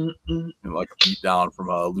like a beat down from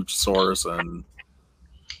Luchasaurus and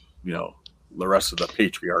the rest of the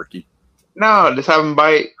patriarchy. No, just have them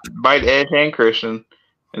bite Edge and Christian,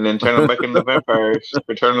 and then turn them back into vampires.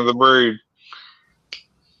 Return of the Brood.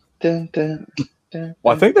 Dun, dun, dun,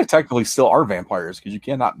 well, I think they technically still are vampires because you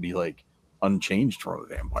cannot be like unchanged from a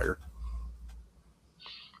vampire.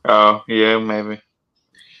 Oh yeah, maybe.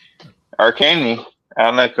 Or can you? I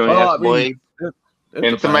don't know. Can we have Blade?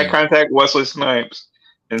 And somebody contact Wesley Snipes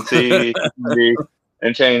and see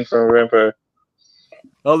and change from a vampire.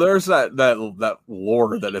 Oh, there's that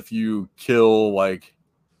lore that if you kill like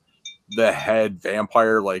the head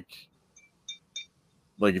vampire, like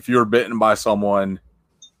if you were bitten by someone,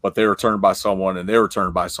 but they were turned by someone and they were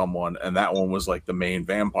turned by someone, and that one was like the main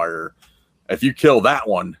vampire. If you kill that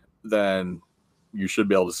one, then you should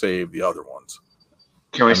be able to save the other ones.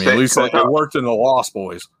 Can we? At least it worked in the Lost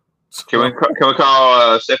Boys. Can we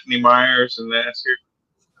call Stephanie Myers and ask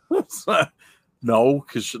her? No,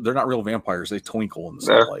 because they're not real vampires. They twinkle in the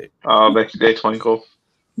sunlight. Oh, they twinkle.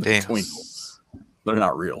 They twinkle. They're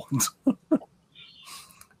not real.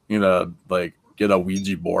 Like get a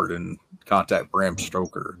Ouija board and contact Bram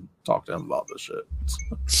Stoker and talk to him about this shit.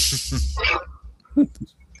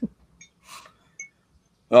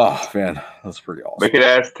 Oh man, that's pretty awesome. We could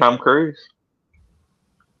ask Tom Cruise.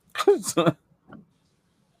 The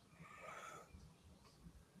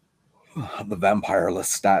vampire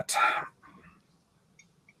Lestat.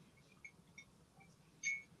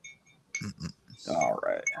 All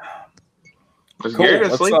right. Was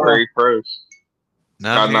Garrett asleep or he froze?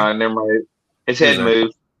 No, never mind. His head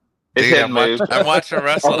moved. I'm watching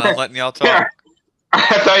wrestling. I'm letting y'all talk. Yeah.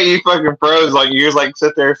 I thought you fucking froze. Like you just like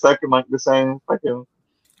sit there stuck in like the same fucking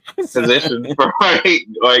position for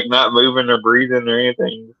like not moving or breathing or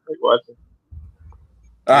anything. Just like watching.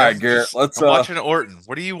 All right, Garrett. I'm watching Orton.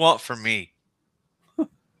 What do you want from me?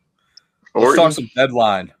 Let's talk some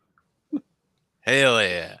Deadline. Hell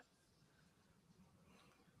yeah.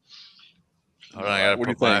 Hold on, I gotta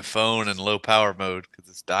put my phone in low power mode because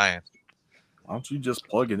it's dying. Why don't you just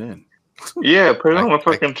plug it in? Yeah, put it on a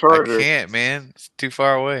fucking charger. I can't, man. It's too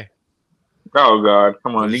far away. Oh God,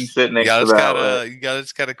 come on! You can sit next to that. You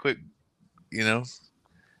just gotta quit,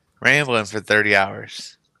 rambling for 30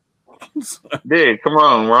 hours. Dude, come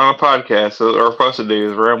on! We're on a podcast, so what we're supposed to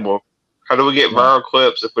do is ramble. How do we get viral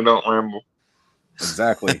clips if we don't ramble?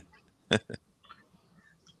 Exactly.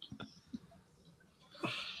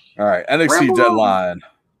 All right, NXT Deadline.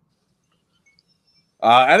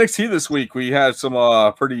 NXT this week, we had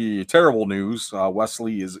some pretty terrible news.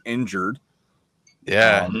 Wesley is injured.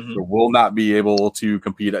 Yeah. So will not be able to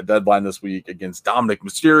compete at Deadline this week against Dominic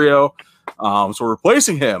Mysterio. So we're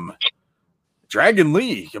replacing him. Dragon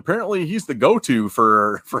Lee. Apparently, he's the go-to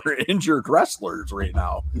for injured wrestlers right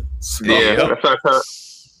now. So, yeah,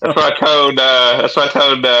 That's why I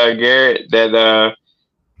told Garrett that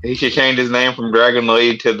he should change his name from Dragon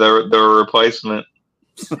Lee to the replacement.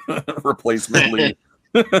 Replacement Lee.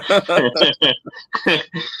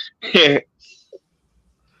 Yeah.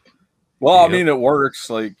 Well, I mean, it works.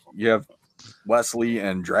 Like, you have Wesley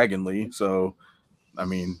and Dragon Lee, so I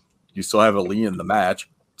mean, you still have a Lee in the match.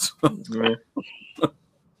 Yeah.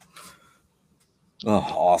 Oh,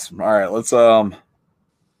 awesome! All right, let's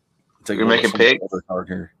take We make a pick card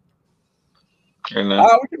here. or We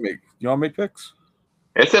no? can make. You want to make picks?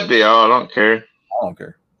 It's up to y'all. I don't care. I don't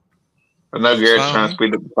care. I know Garrett's trying to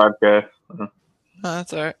speed up the podcast. Oh,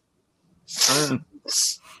 that's all right.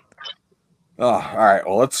 All right.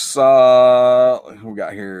 Well, let's. Who we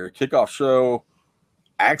got here? Kickoff show.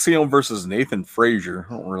 Axiom versus Nathan Frazier.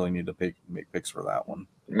 I don't really need to make picks for that one.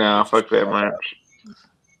 No, fuck that match.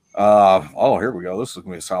 Here we go. This is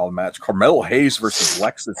gonna be a solid match. Carmelo Hayes versus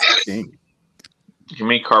Lexis King. Give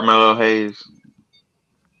me Carmelo Hayes.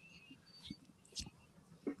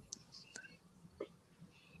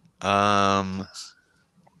 I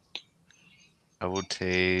will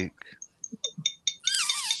take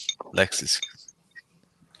Lexis.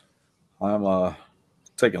 I'm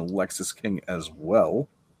taking Lexis King as well.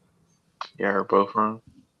 Yeah, we're both wrong.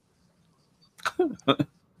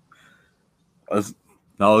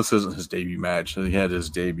 No, this isn't his debut match. He had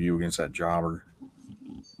his debut against that jobber.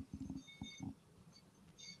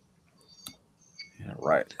 Yeah,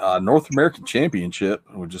 right. North American Championship.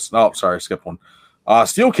 Skip one.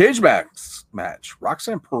 Steel cage match.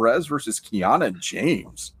 Roxanne Perez versus Kiana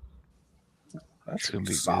James. That's gonna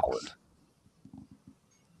be solid.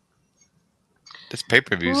 This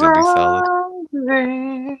pay-per-view is gonna be solid.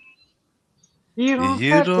 You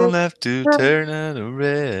don't have to turn it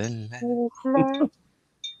red.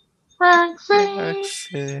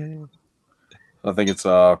 Roxanne. I think it's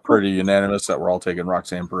pretty unanimous that we're all taking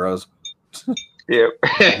Roxanne Perez. Yep. You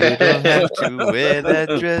don't have to wear that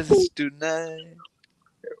dress tonight.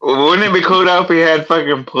 Wouldn't it be cool though if he had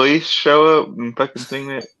fucking police show up and fucking sing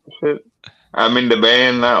that shit? I mean the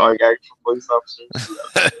band, not like actual police officers.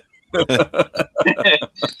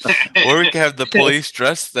 Or we can have the police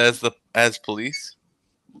dressed as police.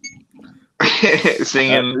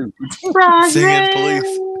 Singing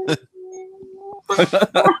police.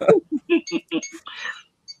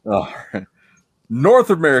 North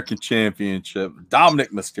American Championship.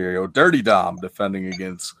 Dominic Mysterio, Dirty Dom, defending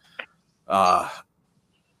against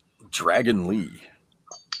Dragon Lee.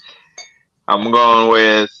 I'm going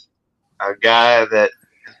with a guy that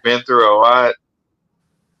has been through a lot,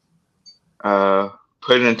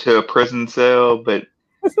 put into a prison cell, but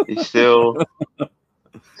he's still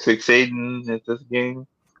succeeding at this game.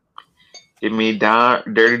 Give me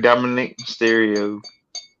Dirty Dominic Mysterio.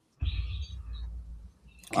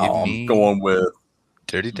 I'm going with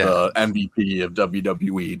Dirty Dom, the MVP of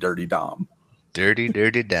WWE, Dirty Dom. Dirty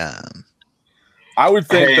Dom. I would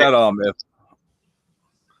think that if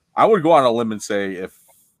I would go on a limb and say if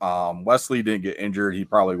Wesley didn't get injured, he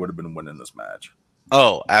probably would have been winning this match.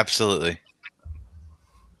 Oh, absolutely.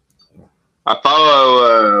 I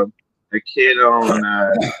follow a kid on,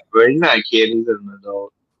 well, he's not a kid, he's an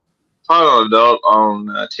adult. I follow an adult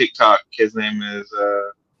on TikTok. His name is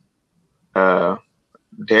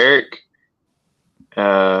Derek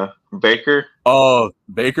Baker. Oh,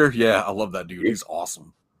 Baker? Yeah, I love that dude. He's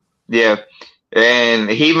awesome. Yeah. And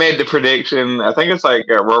he made the prediction, I think it's like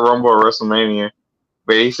at Royal Rumble or WrestleMania,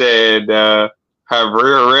 but he said have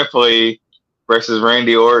Rhea Ripley versus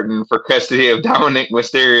Randy Orton for custody of Dominic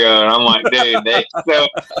Mysterio. And I'm like, dude,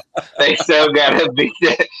 they still gotta beat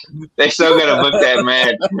that. They still gotta book that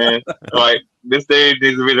match, man. Like, this dude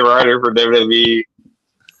needs to be the writer for WWE.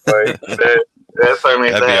 Like, that's what I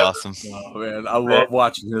mean. That'd be awesome. Oh, man, I love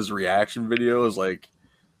watching his reaction videos. Like,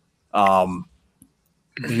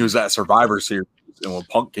 he was at Survivor Series, and when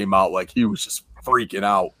Punk came out, like, he was just freaking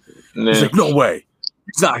out. He's like, no way.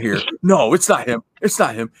 He's not here. No, it's not him. It's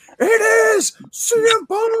not him. It is CM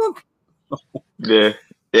Punk. Yeah.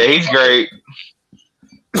 Yeah, he's great.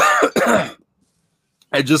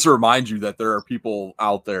 And just to remind you that there are people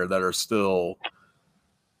out there that are still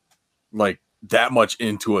like that much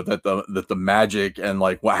into it, that the magic and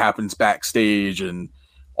like what happens backstage and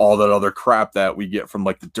all that other crap that we get from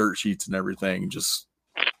like the dirt sheets and everything, just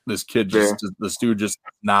this dude just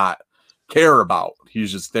not care about.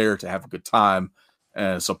 He's just there to have a good time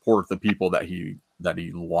and support the people that he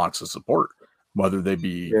wants to support, whether they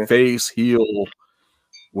be face, heel,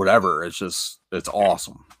 whatever. It's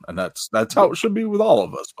awesome, and that's how it should be with all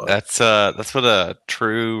of us. But that's what a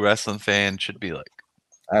true wrestling fan should be like.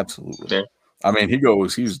 Absolutely. Yeah. I mean, he's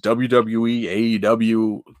WWE,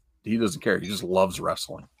 AEW, He doesn't care. He just loves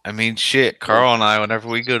wrestling. I mean, shit. Carl and I, whenever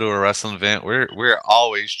we go to a wrestling event, we're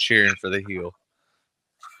always cheering for the heel.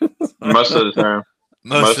 Most of the time.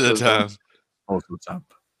 Most of the time. Most of the time.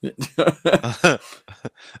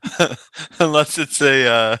 Unless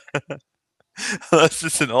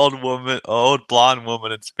it's an old blonde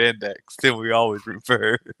woman in spandex, then we always root for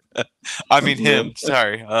her. I mean him.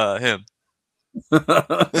 Sorry, him.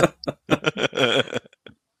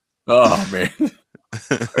 Oh man.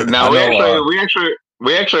 No, we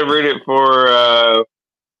actually rooted for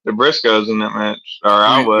the Briscoes in that match. Or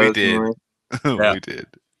I was. We did. Yeah. We did.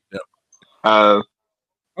 Yep. How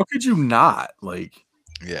could you not? Like,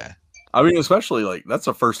 yeah. I mean, especially like that's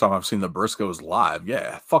the first time I've seen the Briscoes live.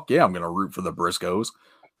 Yeah, fuck yeah, I'm gonna root for the Briscoes.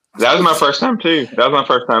 That was my first time too. That was my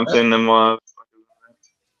first time seeing them live.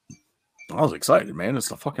 I was excited, man. It's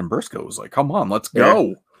the fucking Briscoes. Like, come on, let's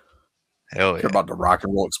go. Hell Care yeah. about the Rock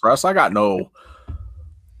and Roll Express. I got no.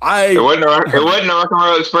 It wasn't Rock and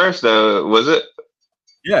Roll Express though, was it?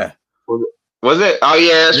 Yeah. Was it? Oh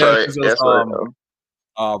yeah, that's right. It was, That's right.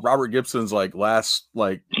 Robert Gibson's like last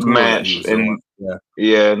like match in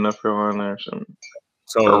North Carolina or something.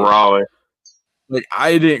 So or Raleigh. Like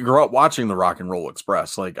I didn't grow up watching the Rock and Roll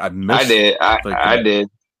Express. Like I missed. I did. I did.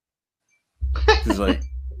 Because like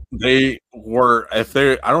they were, I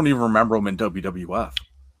don't even remember them in WWF.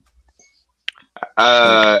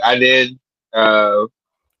 I did.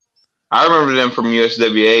 I remember them from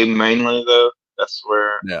USWA mainly though. That's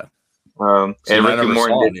where. Yeah. And Ricky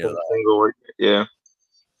Morton did single work. Yeah.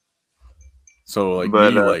 So like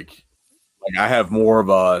like I have more of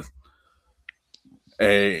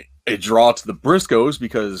a draw to the Briscoes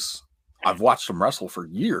because I've watched them wrestle for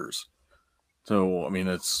years. So I mean,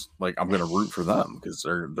 it's like I'm gonna root for them because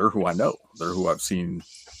they're who I know. They're who I've seen.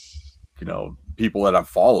 You know, people that I've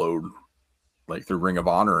followed like through Ring of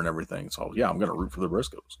Honor and everything. So yeah, I'm gonna root for the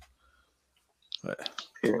Briscoes. But,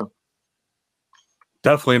 yeah.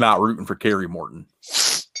 Definitely not rooting for Kerry Morton.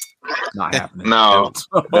 Not happening. No,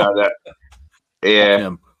 that.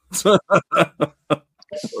 Yeah.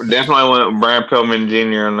 Definitely went Brian Pillman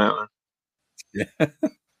Jr. on that one. Yeah.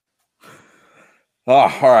 All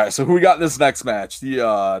right. So who we got in this next match?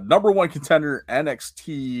 The number one contender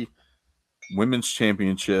NXT Women's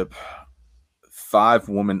Championship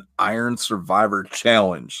 5-woman Iron Survivor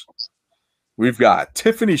Challenge. We've got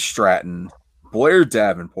Tiffany Stratton, Blair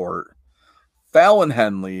Davenport, Fallon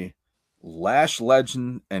Henley, Lash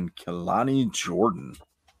Legend, and Kelani Jordan.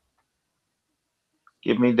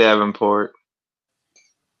 Give me Davenport.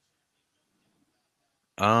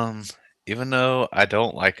 Even though I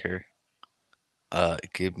don't like her,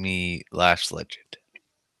 give me Lash Legend.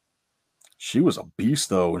 She was a beast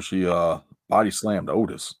though when she body slammed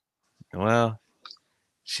Otis. Well,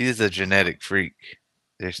 she is a genetic freak.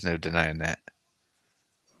 There's no denying that.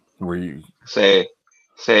 Where you say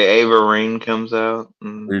Ava Rain comes out?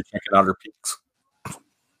 Where you checking out her peaks?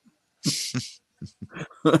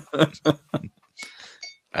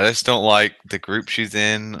 I just don't like the group she's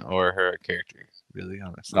in or her character. Really,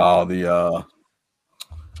 honestly. Oh, the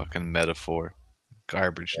fucking metaphor,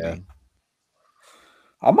 garbage name.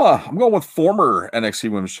 I'm going with former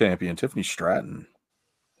NXT Women's Champion Tiffany Stratton.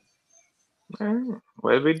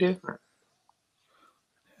 Way to be different.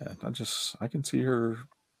 Yeah, I can see her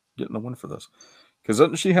getting the win for this. Because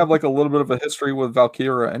doesn't she have like a little bit of a history with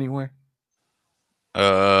Valkyria anyway?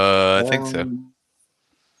 I think so.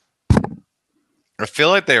 I feel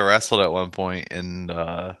like they wrestled at one point and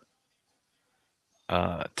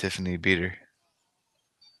Tiffany beat her.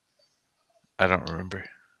 I don't remember.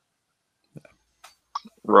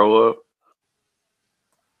 Roll up.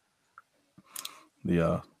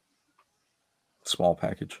 The small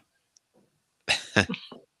package.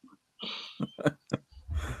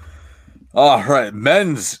 All right,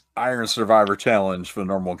 men's Iron Survivor Challenge for the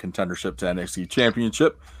normal contendership to NXT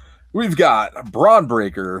Championship. We've got Braun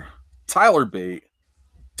Breaker, Tyler Bate,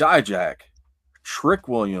 Dijak, Trick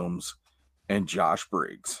Williams, and Josh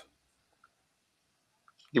Briggs.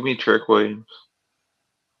 Give me Trick Williams.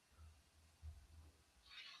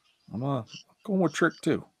 I'm going with Trick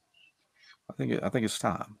too. I think it's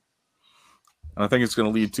time. And I think it's going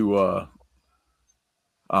to lead to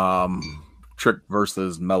Trick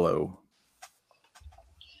versus Mello.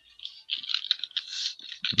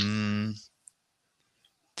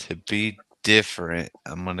 To be different,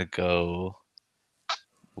 I'm going to go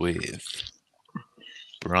with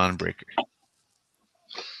Braun Breaker.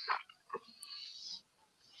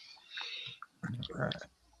 All right.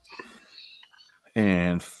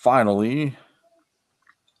 And finally,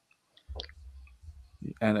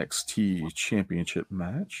 the NXT Championship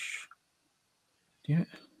match. Yeah.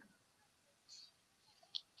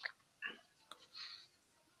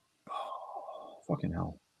 Fucking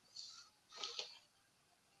hell.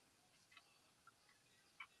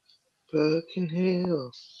 Fucking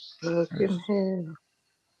hell.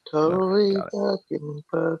 Totally fucking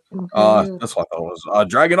hell. That's what I thought it was.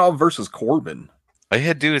 Dragunov versus Corbin. All you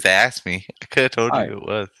had to do was ask me. I could have told you who it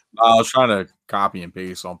was. I was trying to copy and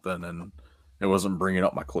paste something, and it wasn't bringing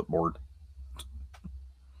up my clipboard.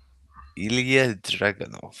 Ilya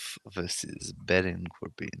Dragunov versus Baron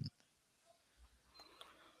Corbin.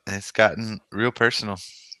 And it's gotten real personal.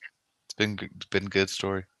 It's been a good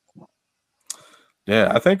story.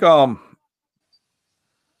 Yeah, I think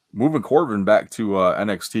moving Corbin back to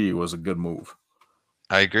NXT was a good move.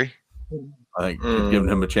 I agree. I think giving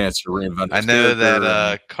him a chance to reinvent. I know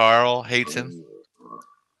that Carl hates him.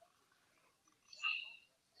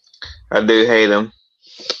 I do hate him.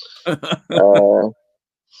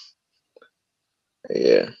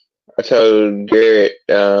 Yeah, I told Garrett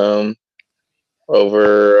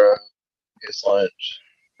over his lunch,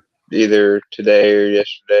 either today or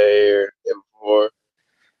yesterday or the day before,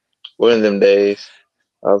 one of them days.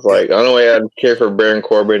 I was like, the only way I'd care for Baron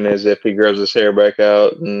Corbin is if he grows his hair back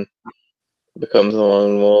out and becomes a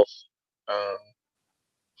lone wolf.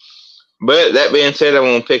 But that being said, I'm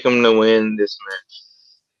gonna pick him to win this match.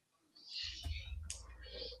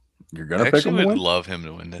 You're gonna pick him to win? Love him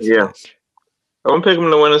to win this match. I'm gonna pick him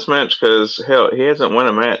to win this match because hell, he hasn't won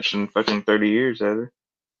a match in fucking 30 years, has he?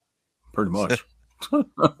 Pretty much.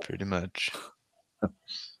 Pretty much. I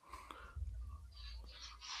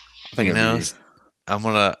think I'm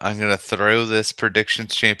gonna throw this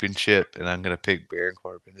predictions championship, and I'm gonna pick Baron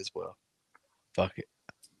Corbin as well. Fuck it.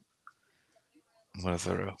 I'm gonna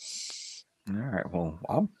throw. All right. Well,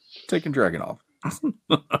 I'm taking Dragunov.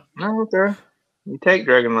 No, okay. You take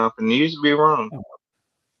Dragunov, and you used to be wrong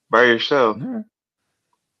by yourself. Right.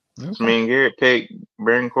 Okay. So me and Garrett picked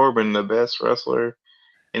Baron Corbin, the best wrestler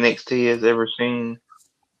NXT has ever seen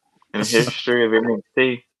in the history of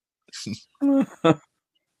NXT.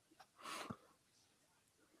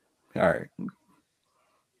 All right.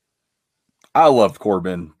 I loved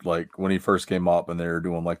Corbin, like when he first came up and they were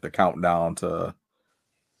doing like the countdown to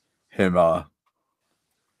him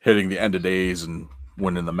hitting the end of days and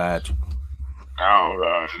winning the match. Oh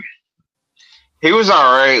god. He was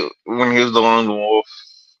alright when he was the lone wolf,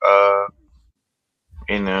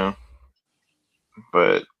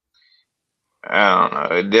 but I don't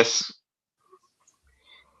know.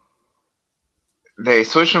 They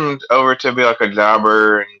switched him over to be like a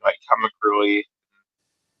jobber and like comic relief.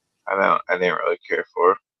 I didn't really care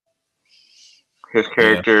for his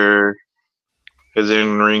character, his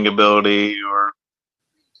in-ring ability, or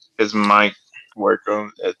his mic work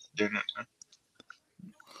on it.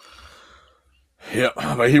 Yeah,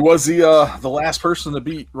 but he was the last person to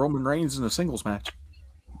beat Roman Reigns in a singles match.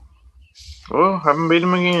 Well, haven't beat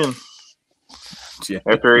him again. Yeah.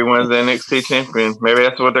 After he wins the NXT champion, maybe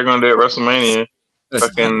that's what they're going to do at WrestleMania.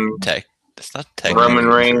 Fucking that's not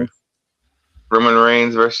technically Roman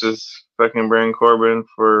Reigns versus fucking Baron Corbin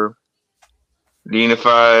for the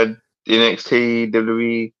unified NXT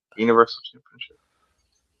WWE Universal Championship.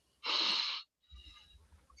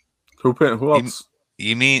 Who else?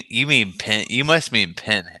 You mean pin? You must mean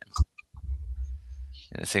pin him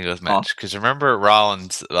in a singles match, because remember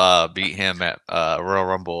Rollins beat him at Royal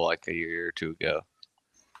Rumble like a year or two ago.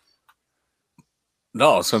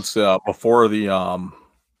 No, since before the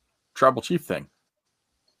Tribal Chief thing.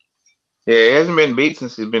 Yeah, he hasn't been beat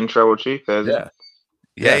since he's been Tribal Chief, has he?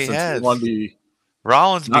 Yeah, he has. He won the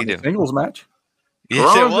Rollins beat him. Singles match.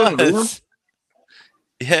 Yes, it was.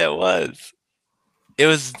 Yeah, it was. It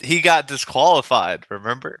was. He got disqualified,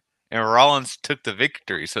 remember? And Rollins took the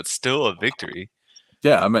victory, so it's still a victory.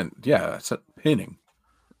 Yeah, I meant, it's pinning.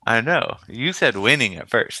 I know. You said winning at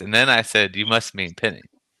first, and then I said you must mean pinning.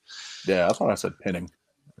 Yeah, that's why I said pinning.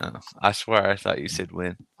 Oh, I swear I thought you said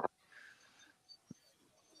win.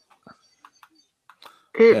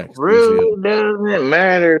 It really doesn't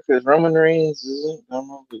matter because Roman Reigns isn't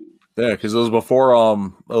gonna lose. Yeah, because it was before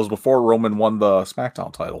Roman won the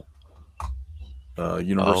SmackDown title,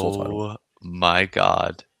 Universal title. Oh my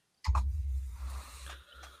God!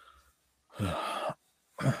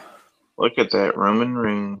 Look at that, Roman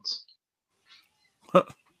Reigns.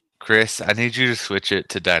 Chris, I need you to switch it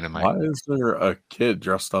to Dynamite. Why is there a kid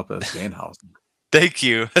dressed up as Danhausen? Thank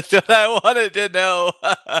you. That's what I wanted to know.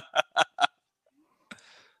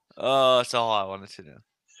 Oh, that's all I wanted to know.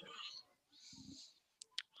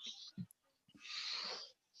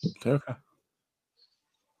 Okay.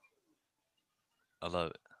 I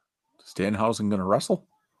love it. Is Danhausen going to wrestle?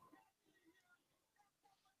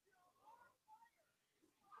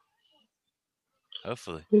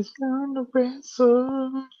 Hopefully. He's gonna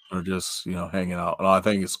wrestle. Or just, hanging out. No, I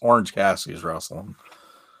think it's Orange Cassidy's wrestling.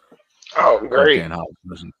 Oh, great.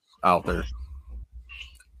 Danhausen out there.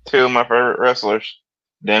 Two of my favorite wrestlers.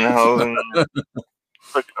 Danhausen and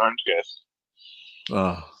fucking Orange Cassidy.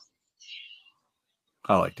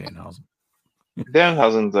 I like Danhausen.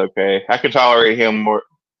 Danhausen's okay. I can tolerate him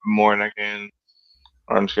more than I can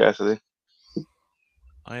Orange Cassidy.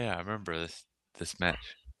 Oh yeah, I remember this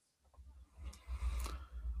match.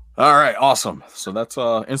 All right, awesome. So that's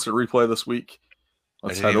instant replay this week. I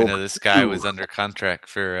didn't even know this guy was under contract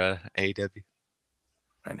for AEW.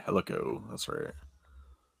 And Helico, that's right.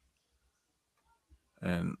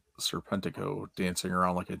 And Serpentico dancing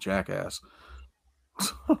around like a jackass.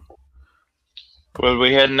 What are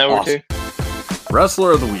we heading over to?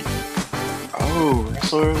 Wrestler of the week. Oh,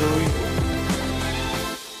 Wrestler of the week.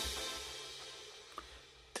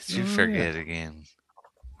 Did you forget again?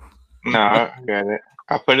 No, I got it.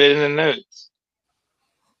 I put it in the notes.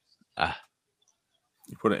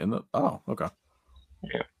 You put it in the... Oh, okay.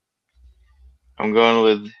 Yeah. I'm going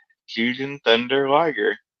with Fusion Thunder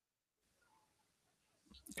Liger.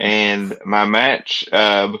 And my match,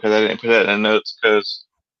 because I didn't put that in the notes because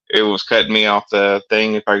it was cutting me off the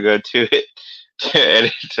thing if I go to it to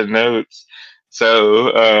edit the notes.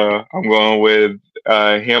 So I'm going with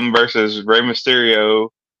him versus Rey Mysterio,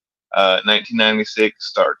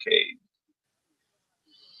 1996 Starrcade.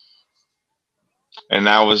 And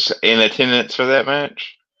I was in attendance for that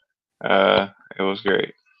match. It was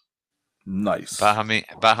great. Nice. About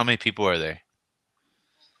how many people are there?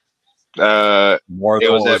 More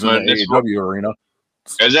than was at in the AEW arena.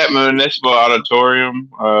 It was at Municipal Auditorium,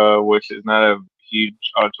 which is not a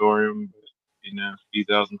huge auditorium, but a few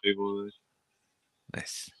thousand people.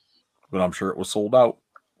 Nice. But I'm sure it was sold out.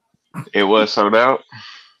 It was sold out.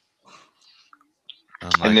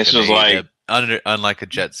 And this was like unlike a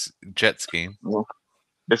Jets game.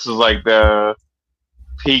 This was like the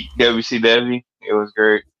peak WCW. It was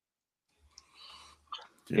great.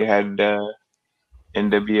 You had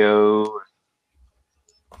NWO.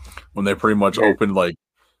 When they pretty much opened like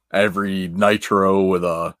every Nitro with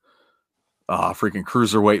a freaking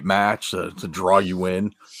cruiserweight match to draw you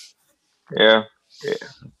in. Yeah.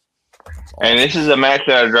 Awesome. And this is a match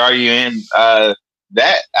that'll draw you in.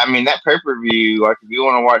 That pay-per-view, like if you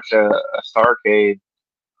want to watch a Starrcade,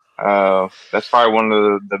 that's probably one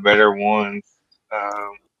of the better ones.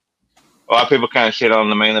 A lot of people kind of shit on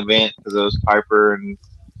the main event because it was Piper and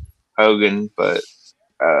Hogan, but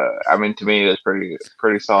to me, it was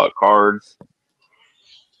pretty solid card.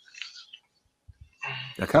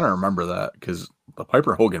 I kind of remember that because the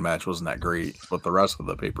Piper Hogan match wasn't that great, but the rest of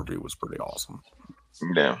the pay-per-view was pretty awesome.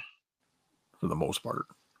 Yeah, for the most part.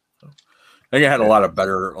 So, I think it had a lot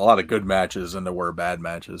of good matches than there were bad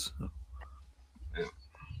matches. Yeah.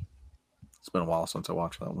 It's been a while since I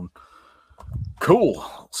watched that one.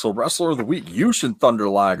 Cool. So Wrestler of the Week, Yushin Thunder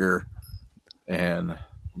Liger, and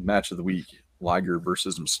Match of the Week, Liger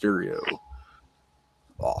versus Mysterio.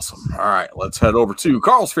 Awesome. All right, let's head over to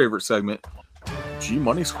Carl's favorite segment, G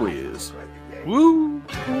Money's Quiz. Woo!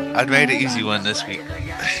 I made an easy one this week.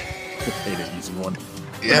 Made an easy one.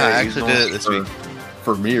 Yeah, I actually did it this week.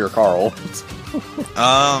 For me or Carl? Both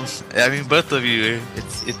of you.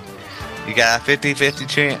 You got a 50-50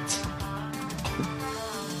 chance.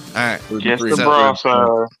 All right. Guess the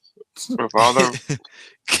Brasa with all the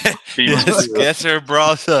guess her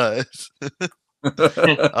Brasa.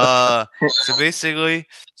 So basically,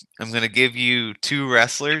 I'm gonna give you two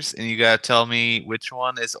wrestlers, and you gotta tell me which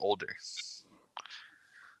one is older.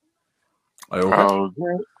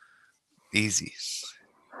 Okay. Easy.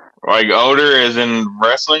 Like older as in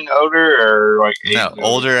wrestling older, or like age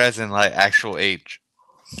older as in like actual age.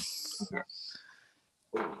 Okay.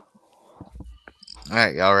 All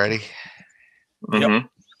right, y'all ready? Mm-hmm. Yep.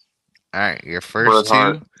 All right, your first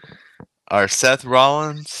two are Seth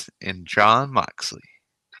Rollins and Jon Moxley.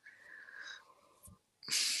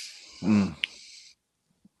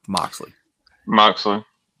 Moxley.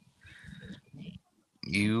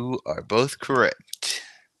 You are both correct.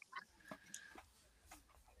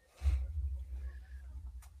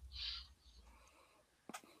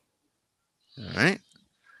 All right.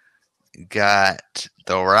 You got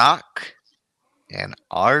The Rock and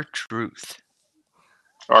R-Truth.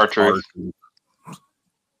 R-Truth.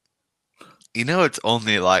 You know it's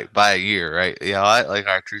only like by a year, right? Yeah, like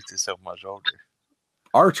R-Truth is so much older.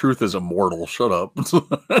 R-Truth is immortal. Shut up.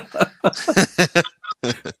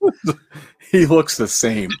 He looks the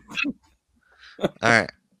same. All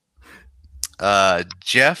right.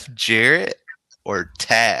 Jeff Jarrett or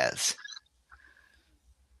Taz?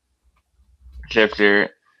 Jeff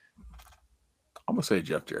Jarrett. I'm gonna say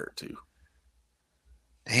Jeff Jarrett too.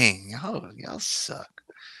 Dang, y'all suck.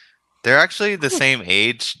 They're actually the same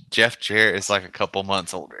age. Jeff Jarrett is like a couple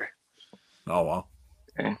months older. Oh wow.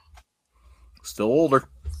 Okay. Still older.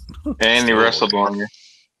 And he wrestled longer.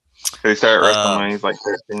 He started wrestling when he was like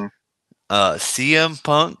 13. CM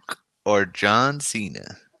Punk or John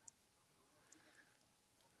Cena?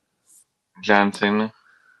 John Cena.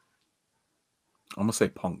 I'm gonna say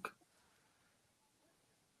Punk.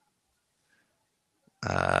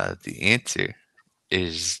 The answer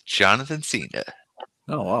is Jonathan Cena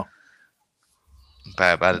Oh wow.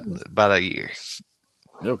 by about a year.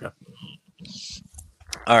 Okay.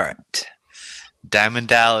 All right. Diamond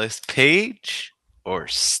Dallas Page or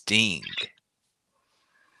Sting?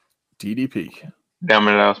 DDP.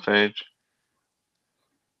 Diamond Dallas Page.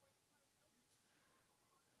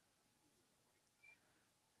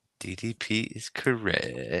 DDP is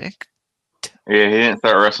correct. Yeah, he didn't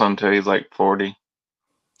start wrestling until he's like 40.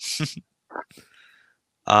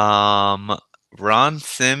 Ron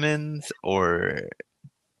Simmons or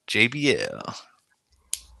JBL?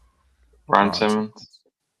 Ron Simmons.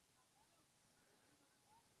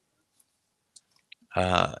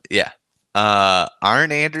 Yeah.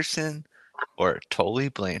 Arn Anderson or Tully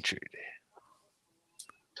Blanchard?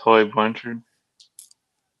 Tully Blanchard.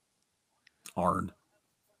 Arn.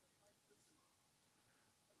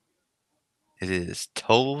 It is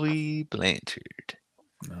Tully Blanchard.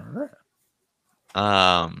 All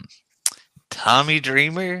right. Tommy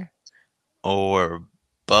Dreamer or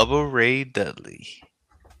Bubba Ray Dudley?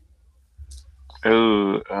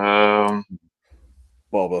 Ooh,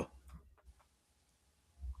 Bubba.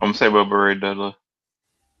 I'm gonna say Bubba Ray Dudley.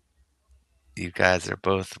 You guys are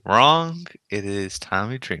both wrong. It is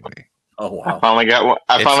Tommy Dreamer. Oh wow. I finally got one.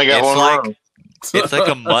 Wrong. It's like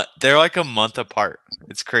a month. They're like a month apart.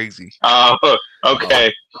 It's crazy. Oh,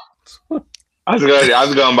 okay. I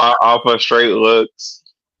was going by off of straight looks.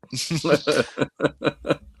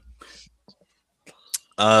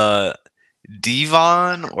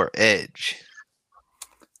 Devon or Edge?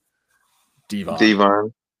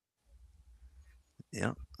 Devon.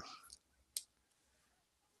 Yeah.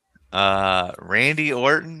 Randy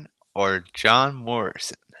Orton or John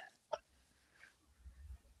Morrison?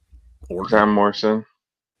 John Morrison.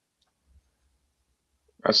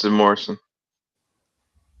 I said Morrison.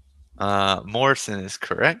 Morrison is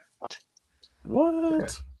correct.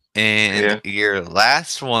 What? And your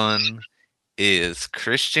last one is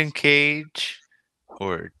Christian Cage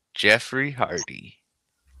or Jeffrey Hardy?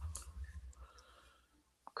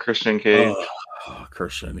 Christian Cage.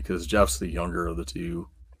 Christian, because Jeff's the younger of the two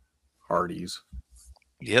Hardys.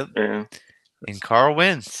 Yep. Yeah. And Carl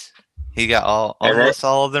wins. He got almost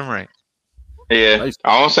all of them right. Yeah. Nice.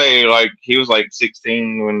 I want to say like he was like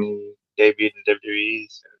 16 when he debuted in WWE.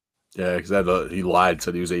 So. Yeah, because he lied,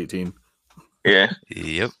 said he was 18. Yeah.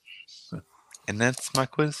 Yep. And that's my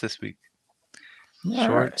quiz this week. All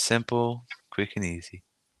Short, right. simple, quick, and easy.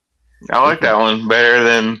 I like that one better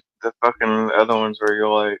than the fucking other ones where you're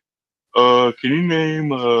like, can you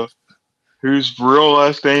name whose real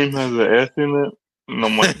last name has an S in it? And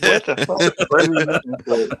I'm like, what the fuck?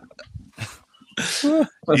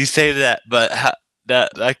 You say that, but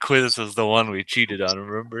that quiz was the one we cheated on.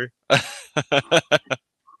 Remember?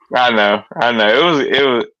 I know. It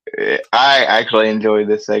was. I actually enjoyed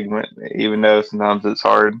this segment, even though sometimes it's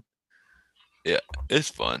hard. Yeah, it's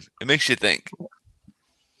fun. It makes you think.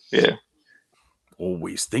 Yeah.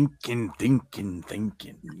 Always thinking. Yeah.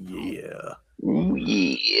 Ooh,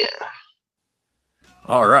 yeah.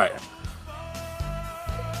 All right.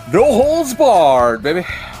 No holds barred, baby.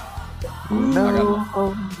 No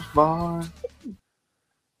holds barred.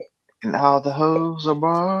 And all the hoes are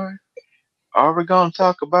barred. Are we going to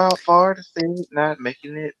talk about Florida State not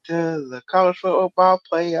making it to the college football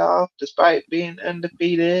playoff despite being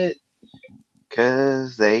undefeated?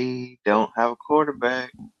 Because they don't have a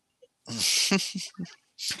quarterback.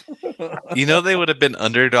 You know they would have been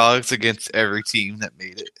underdogs against every team that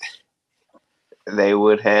made it. They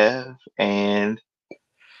would have. And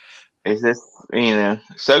it's just,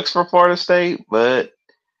 sucks for Florida State, but,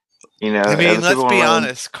 I mean, let's be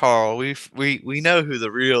honest, Carl. We know who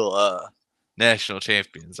the real national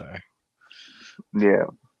champions are. Yeah.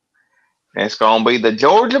 It's going to be the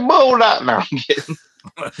Georgia Bulldogs. No, I'm kidding.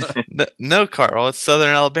 No, Carl. It's Southern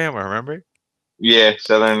Alabama, remember? Yeah,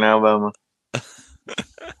 Southern Alabama.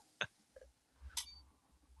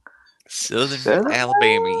 Southern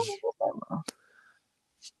Alabama.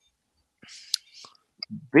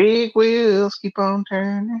 Big wheels keep on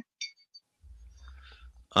turning.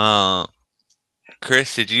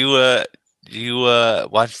 Chris, did you watch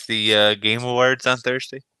the Game Awards on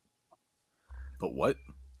Thursday? The what?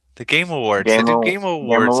 The Game Awards. They do Game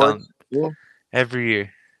Awards on every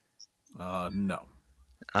year. No.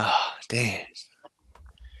 Oh, damn.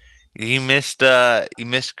 You missed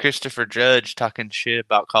Christopher Judge talking shit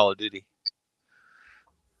about Call of Duty.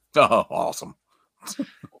 Oh, awesome.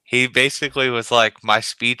 He basically was like, my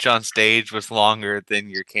speech on stage was longer than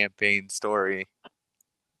your campaign story.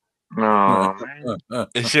 No, man.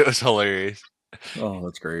 This shit was hilarious. Oh,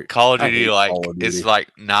 that's great. Call of Duty is like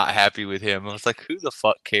not happy with him. I was like, who the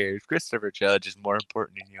fuck cares? Christopher Judge is more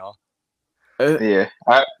important than y'all. Yeah,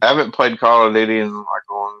 I haven't played Call of Duty in like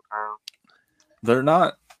a long time. They're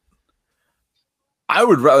not. I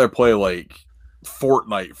would rather play like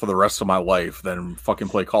Fortnite for the rest of my life than fucking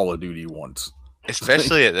play Call of Duty once.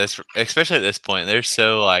 Especially at this point, they're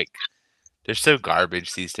so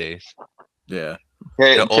garbage these days. Yeah,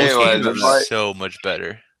 the old games are so much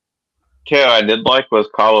better. I did like was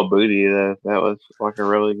Call of Booty. That was like a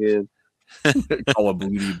really good Call of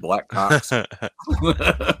Booty Blackhawks.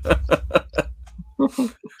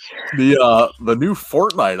 The new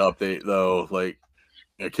Fortnite update though, like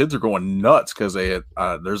the kids are going nuts because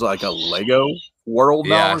there's like a Lego world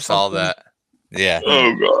now. Yeah, I saw that. Yeah.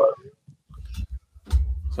 Oh god.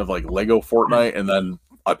 So like Lego Fortnite, and then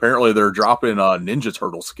apparently they're dropping Ninja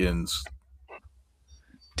Turtle skins.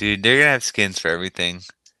 Dude, they're gonna have skins for everything.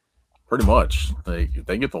 Pretty much. If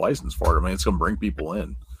they get the license for it, I mean, it's gonna bring people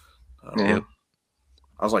in. Yep.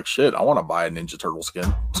 I was like, shit, I want to buy a Ninja Turtle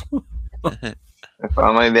skin. If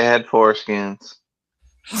only they had 4 skins.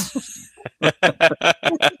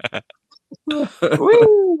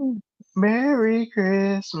 Woo! Merry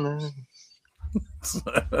Christmas.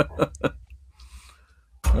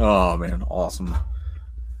 Oh man, awesome.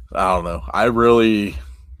 I don't know. I really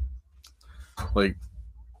like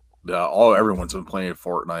everyone's been playing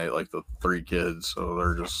Fortnite, like the 3 kids, so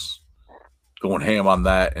they're just going ham on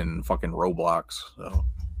that and fucking Roblox. So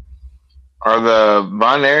are the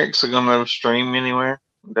Von Erichs gonna stream anywhere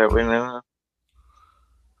that we know of?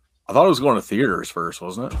 I thought it was going to theaters first,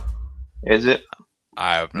 wasn't it? Is it?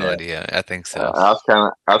 I have no idea. I think so. I was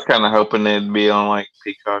kind of hoping it'd be on like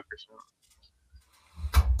Peacock or something.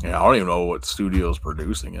 Yeah, I don't even know what studio's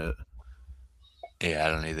producing it. Yeah,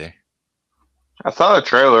 I don't either. I saw the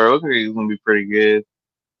trailer. It looks like it's gonna be pretty good.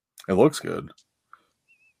 It looks good.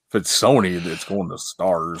 If it's Sony, it's going to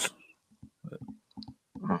Stars.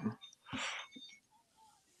 Mm-hmm.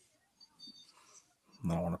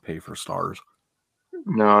 I don't want to pay for Stars.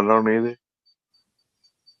 No, I don't either.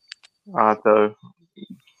 I have to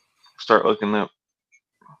start looking up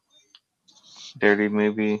dirty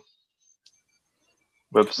movie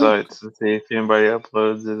websites to see if anybody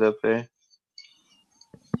uploads it up there.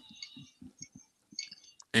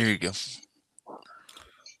 There you go. What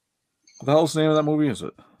the hell's the name of that movie? Is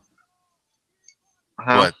it?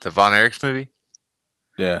 Huh? What, the Von Erichs movie?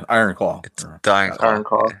 Yeah, Iron Claw. It's Iron Claw. Iron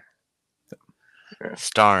Claw. Yeah.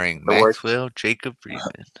 Starring The worst. Maxwell Jacob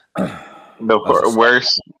Friedman. The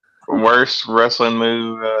worst wrestling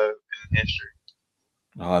move in history.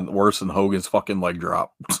 Worse than Hogan's fucking leg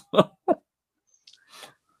drop.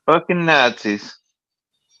 Fucking Nazis.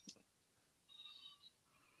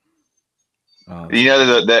 You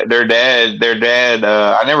know that their dad.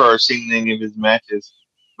 I never seen any of his matches,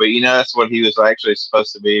 but you know that's what he was actually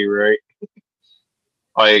supposed to be, right?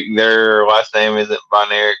 Like their last name isn't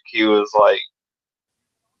Von Erich. He was like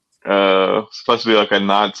supposed to be like a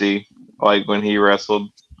Nazi, like when he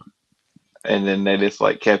wrestled, and then they just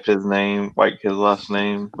like kept his name, like his last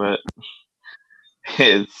name. But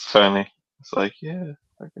it's funny. It's like, yeah,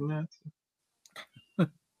 fucking Nazi.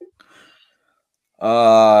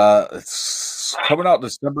 It's coming out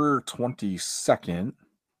December 22nd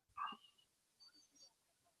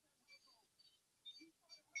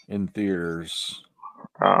in theaters.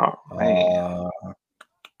 Oh man.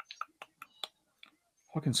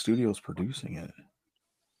 Fucking studio's producing it.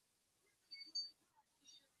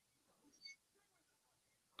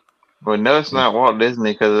 Well, no, it's not Walt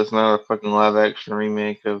Disney because it's not a fucking live action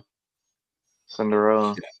remake of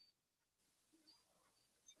Cinderella.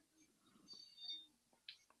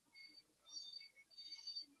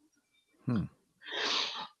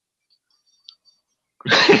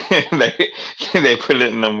 They put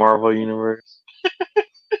it in the Marvel universe.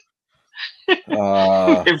 They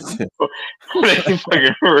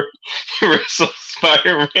fucking wrestle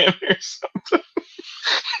Spider-Man or something.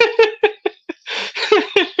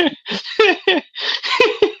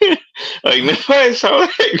 Like nobody saw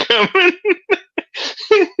that coming.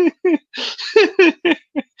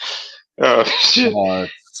 Oh shit!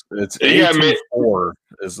 It's A24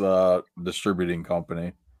 is the distributing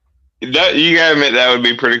company. You gotta admit that would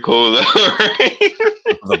be pretty cool though, right?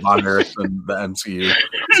 the Von Erichs in the MCU.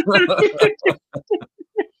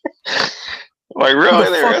 Like, really?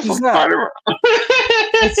 Who the fuck is that?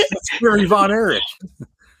 That's Barry Von Erich.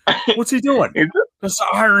 What's he doing? That's the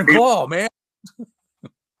Iron Claw, man.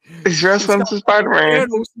 He's wrestling to Spider-Man.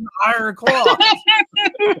 Iron Claw.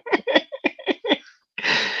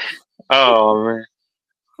 Oh, man.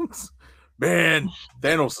 Man,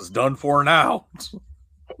 Thanos is done for now.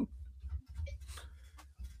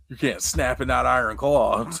 You can't snap in that Iron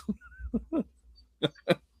Claw.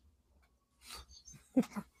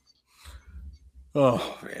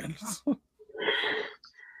 Oh, man.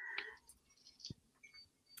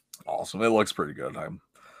 Awesome. It looks pretty good.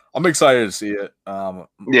 I'm excited to see it. Yeah.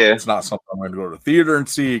 It's not something I'm going to go to the theater and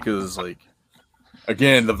see because, like,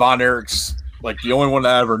 again, the Von Erichs, like, the only one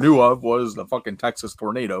that I ever knew of was the fucking Texas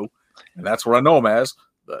Tornado. And that's what I know him as,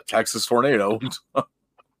 the Texas Tornado.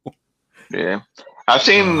 Yeah. I've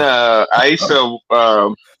seen, I used to,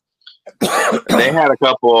 they had a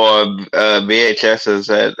couple of VHSs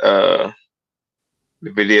at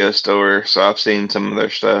the video store, so I've seen some of their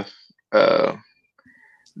stuff.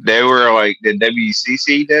 They were like the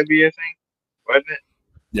WCCW, I think, wasn't it?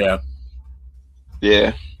 Yeah.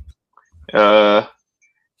 Yeah.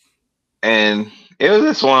 And it was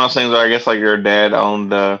just one of those things where I guess like your dad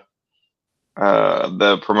owned the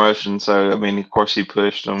promotion, so I mean, of course, he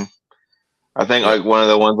pushed them. I think like one of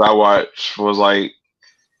the ones I watched was like,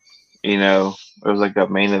 you know, it was like a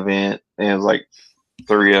main event, and it was like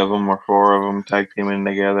 3 of them or 4 of them tag teaming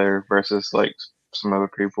together versus like some other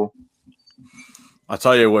people. I'll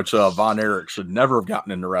tell you which Von Erich should never have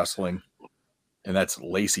gotten into wrestling, and that's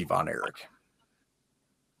Lacey Von Erich.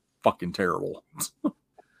 Fucking terrible.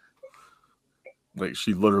 Like,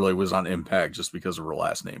 she literally was on Impact just because of her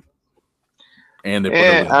last name. And they put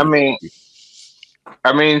her with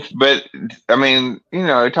I mean, you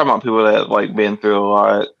know, you're talking about people that like been through a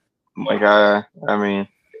lot. Like I mean,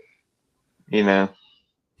 you know,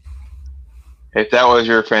 if that was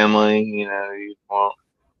your family, you know, you'd want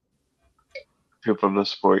people to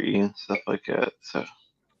support you and stuff like that. So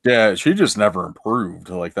yeah, she just never improved.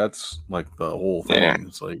 Like, that's like the whole thing. Yeah.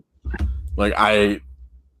 It's like I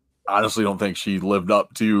honestly don't think she lived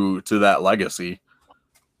up to that legacy,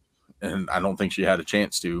 and I don't think she had a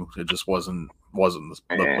chance to. It just wasn't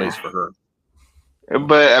the place for her.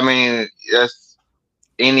 But I mean, that's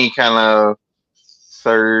any kind of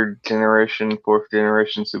 3rd generation, 4th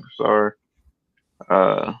generation superstar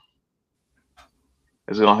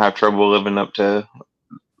is gonna have trouble living up to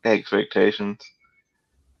expectations.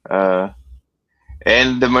 And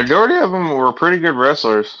the majority of them were pretty good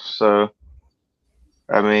wrestlers. So,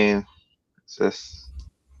 I mean, it's just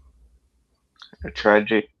a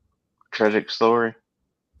tragic story.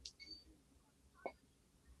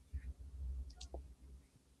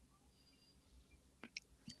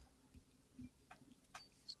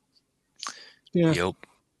 Yeah. Yep.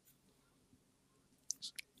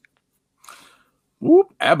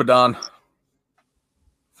 Whoop, Abaddon.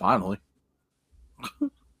 Finally.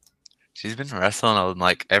 She's been wrestling on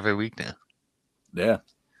like every week now. Yeah.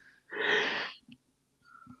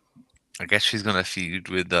 I guess she's gonna feud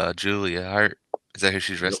with Julia Hart. Is that who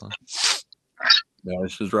she's wrestling? Yeah,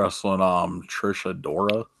 she's wrestling Trisha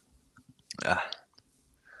Dora.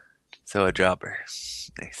 So a jobber.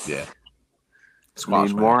 Nice. Yeah.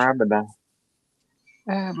 Need more Abaddon.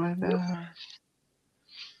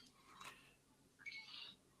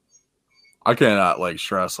 I cannot like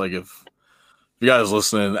stress, like, if you guys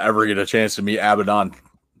listening ever get a chance to meet Abaddon,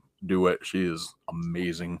 do it. She is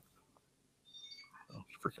amazing.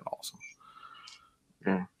 Freaking awesome.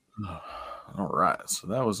 Yeah. All right. So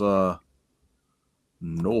that was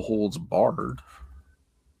No Holds Barred.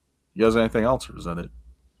 You guys got anything else, or is that it?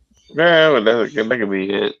 Yeah, but that could be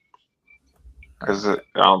it. Because I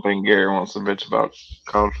don't think Gary wants to bitch about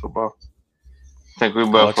college football. I think we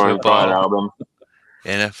both are glad out of them.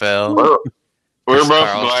 NFL. We're both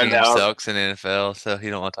Carl's glad team out. sucks in NFL, so he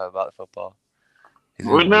don't want to talk about football.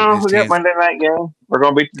 We got Monday night game. We're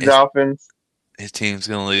gonna beat the Dolphins. His team's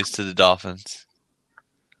gonna lose to the Dolphins.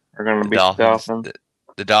 We're gonna beat the Dolphins.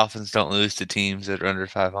 The Dolphins don't lose to teams that are under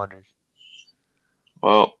 500.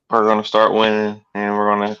 Well, we're gonna start winning, and we're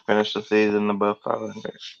gonna finish the season above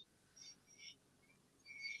 500.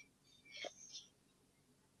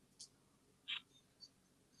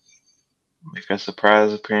 Make a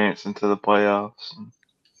surprise appearance into the playoffs, and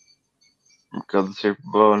go to the Super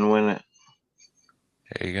Bowl and win it.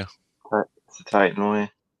 There you go. It's a Titan win.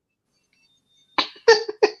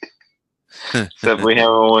 Except we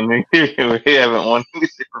haven't won the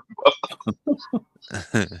Super Bowl.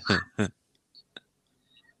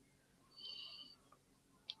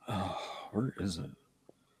 Where is it?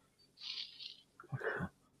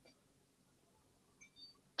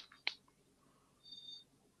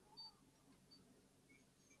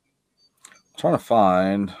 trying to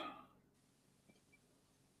find. Let's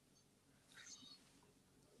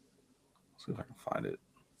see if I can find it.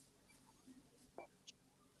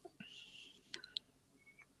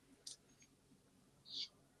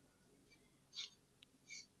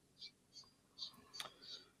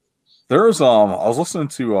 There's I was listening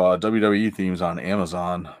to WWE themes on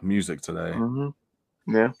Amazon Music today.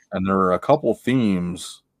 Mm-hmm. Yeah. And there were a couple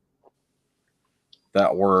themes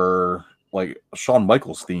that were like Shawn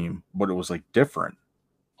Michaels theme, but it was like different.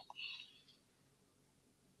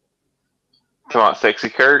 Come on, Sexy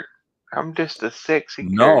Kurt. I'm just a sexy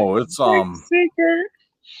Kurt. No, it's Sexy Kurt.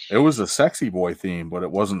 It was a Sexy Boy theme, but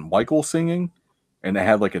it wasn't Michael singing, and it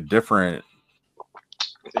had like a different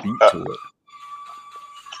beat to it.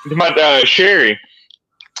 About Sherry.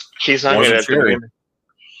 She sung it at Sherry. the beginning.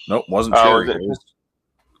 Nope, wasn't Sherry.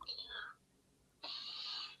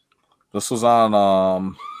 This was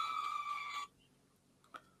on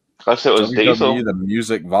Unless it was WWE Diesel. The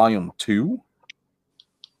Music Volume 2.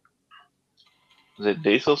 Was it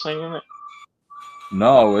Diesel singing it?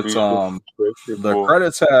 No, it's the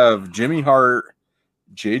credits have Jimmy Hart,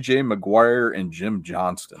 JJ Maguire, and Jim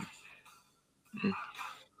Johnston. Mm.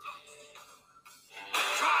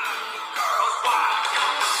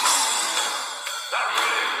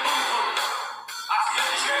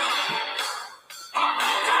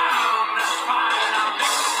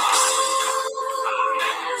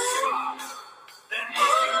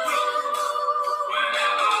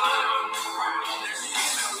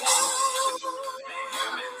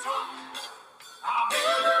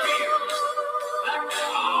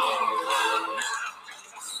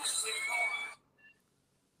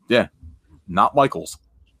 Yeah, not Michaels.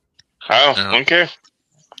 Oh, okay.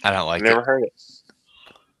 I don't like Never it. heard it.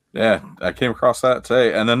 Yeah, I came across that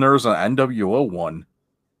today. And then there was an NWO one.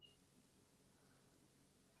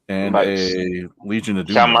 And a Legion of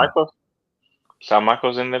Doom. Shawn Michaels? Shawn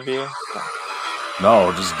Michaels in NWO?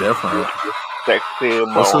 No, just different. Sexy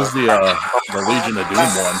boy. This is the Legion of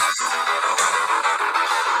Doom one.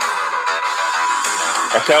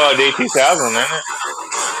 That's LOD 2000, isn't it?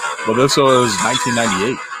 But this was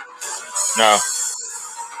 1998. No.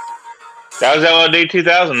 That was LOD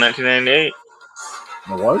 2000, 1998.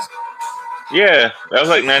 It was? Yeah, that was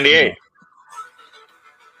like 98.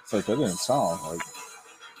 It's like, that didn't sound like...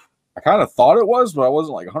 I kind of thought it was, but I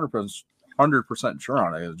wasn't like 100% sure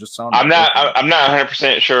on it. It just sounded... I'm not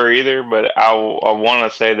 100% sure either, but I want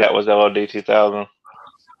to say that was LOD 2000.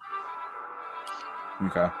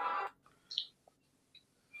 Okay.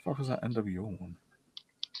 What was that NWO one?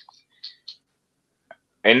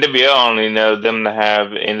 NWO, I only know them to have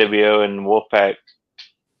NWO and Wolfpack.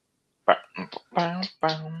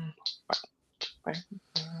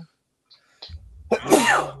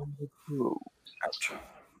 Ouch.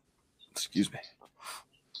 Excuse me.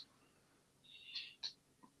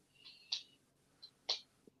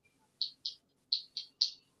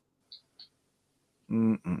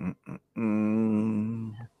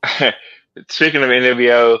 Speaking of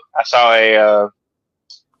NWO, I saw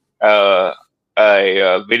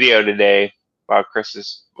a video today while Chris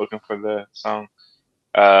is looking for the song,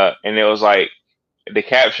 and it was like the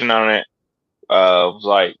caption on it was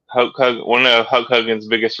like one of Hulk Hogan's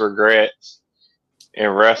biggest regrets in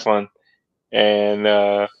wrestling, and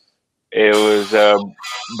it was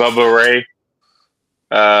Bubba Ray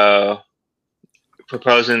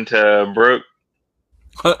proposing to Brooke.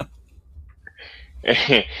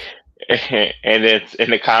 And it's in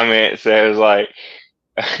the comments says like,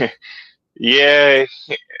 yeah,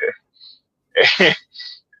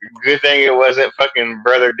 good thing it wasn't fucking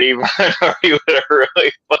Brother Devon, or he would have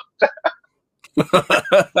really fucked up.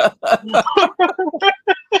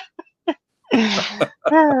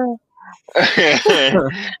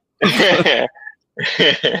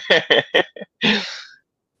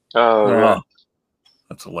 Oh,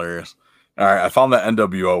 that's hilarious. All right, I found that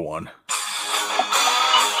NWO one.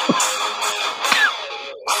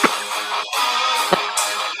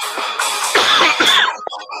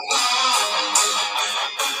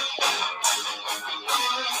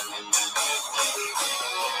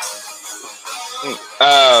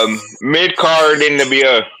 Mid card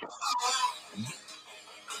NWO.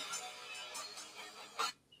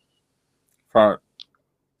 Well,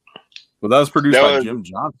 that was produced by Jim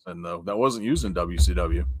Johnston, though. That wasn't used in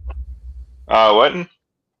WCW. Wasn't?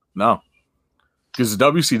 No. Because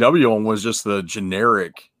the WCW one was just the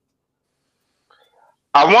generic.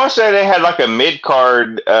 I want to say they had like a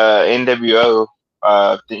mid-card NWO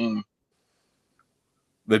theme.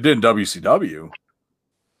 They did in WCW.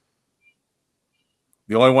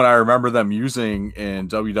 The only one I remember them using in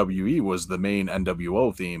WWE was the main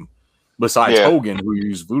NWO theme, besides Hogan, who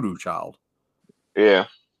used Voodoo Child. Yeah.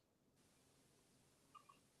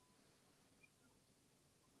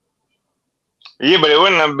 Yeah, but it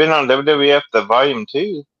wouldn't have been on WWF the Volume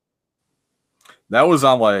 2. That was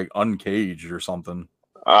on like Uncaged or something.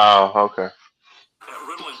 Oh, okay. At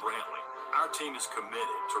Riddle and Brantley, our team is committed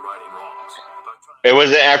to righting wrongs. It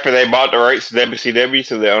was after they bought the rights to WCW,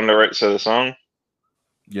 so they owned the rights to the song.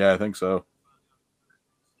 Yeah, I think so.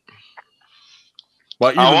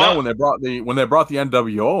 But even then, when they brought the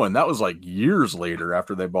NWO, and that was like years later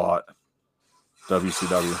after they bought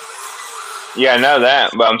WCW. Yeah, I know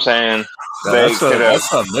that, but I'm saying that's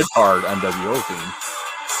a mid-card NWO theme.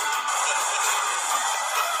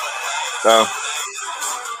 So,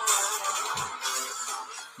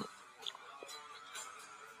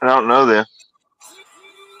 I don't know this.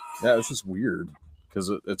 Yeah, it's just weird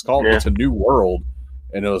because it's called It's a New World,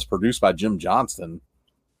 and it was produced by Jim Johnston,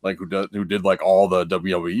 like who did like all the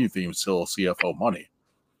WWE themes, still CFO money.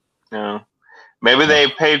 Yeah, maybe they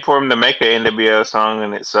paid for him to make the NWO song,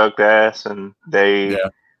 and it sucked ass, and they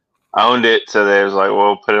owned it, so they was like,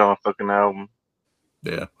 "Well, put it on a fucking album."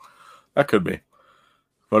 Yeah, that could be.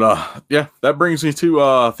 But yeah, that brings me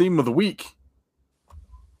to theme of the week,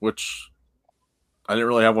 which I didn't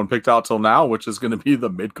really have one picked out till now, which is going to be the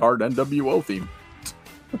mid-card NWO theme.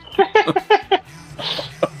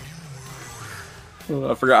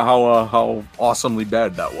 I forgot how awesomely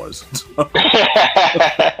bad that was. It's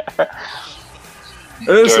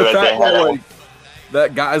the fact that like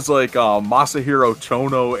that guys like Masahiro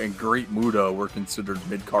Chono and Great Muta were considered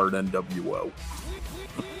mid-card NWO.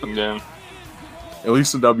 Yeah. At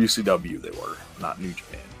least in WCW they were, not New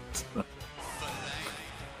Japan.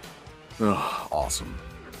 Awesome.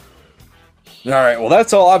 All right, well,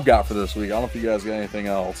 that's all I've got for this week. I don't know if you guys got anything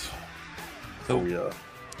else. So we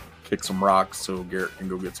kick some rocks so Garrett can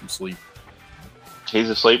go get some sleep.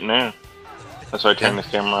 He's asleep now. That's why I turned the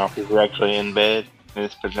camera off. He's actually in bed in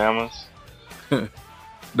his pajamas. No,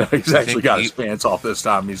 he's actually got his pants off this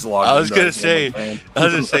time. He's logged. I was gonna say,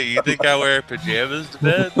 you think I wear pajamas to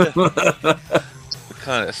bed? What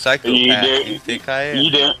kind of psychopath do you think I am?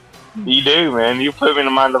 You do, man. You put me in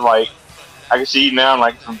the mind of like, I can see you now,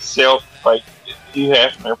 like some silk, like you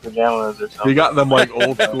have their pajamas or something. You got them like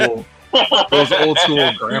old school, those old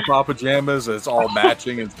school grandpa pajamas. It's all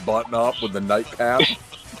matching. It's button up with the nightcap. Yep.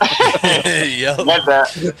 Got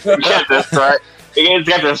that. You got this right. You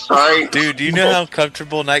got this right. Dude, do you know how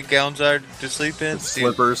comfortable nightgowns are to sleep in?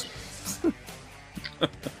 Slippers.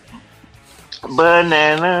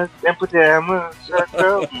 Bananas and pajamas.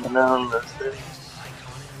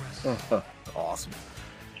 Awesome.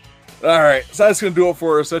 All right, so that's going to do it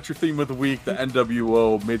for us. That's your theme of the week, the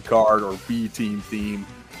NWO mid-card or B-team theme.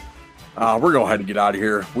 We're going to go ahead and get out of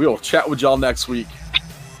here. We'll chat with y'all next week.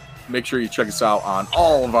 Make sure you check us out on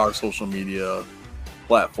all of our social media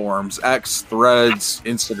platforms, X, Threads,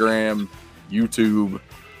 Instagram, YouTube,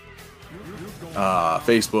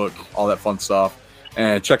 Facebook, all that fun stuff.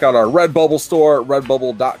 And check out our Redbubble store,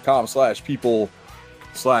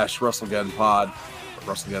 redbubble.com/people/WrestleGeddonPod,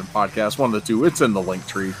 WrestleGeddon Podcast, one of the two. It's in the link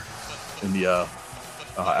tree in the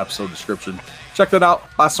episode description. Check that out.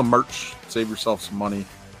 Buy some merch. Save yourself some money.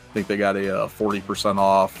 I think they got a 40%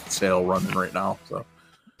 off sale running right now. So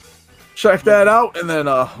check that out, and then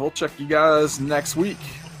we'll check you guys next week.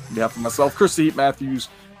 On behalf of myself, Chris the Heat Matthews,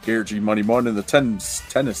 Garrett G. Money Munn, and the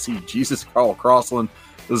Tennessee Jesus Carl Crossland.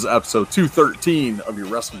 This is episode 213 of your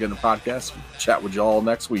WrestleGeddon Podcast. We'll chat with y'all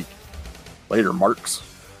next week. Later, Marks.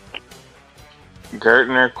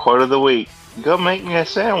 Gertner quote of the week. Go make me a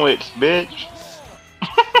sandwich, bitch.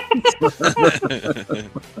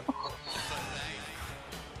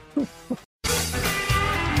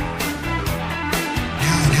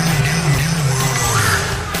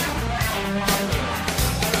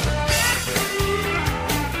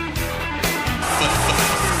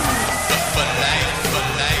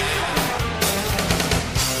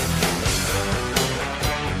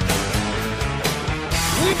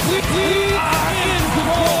 We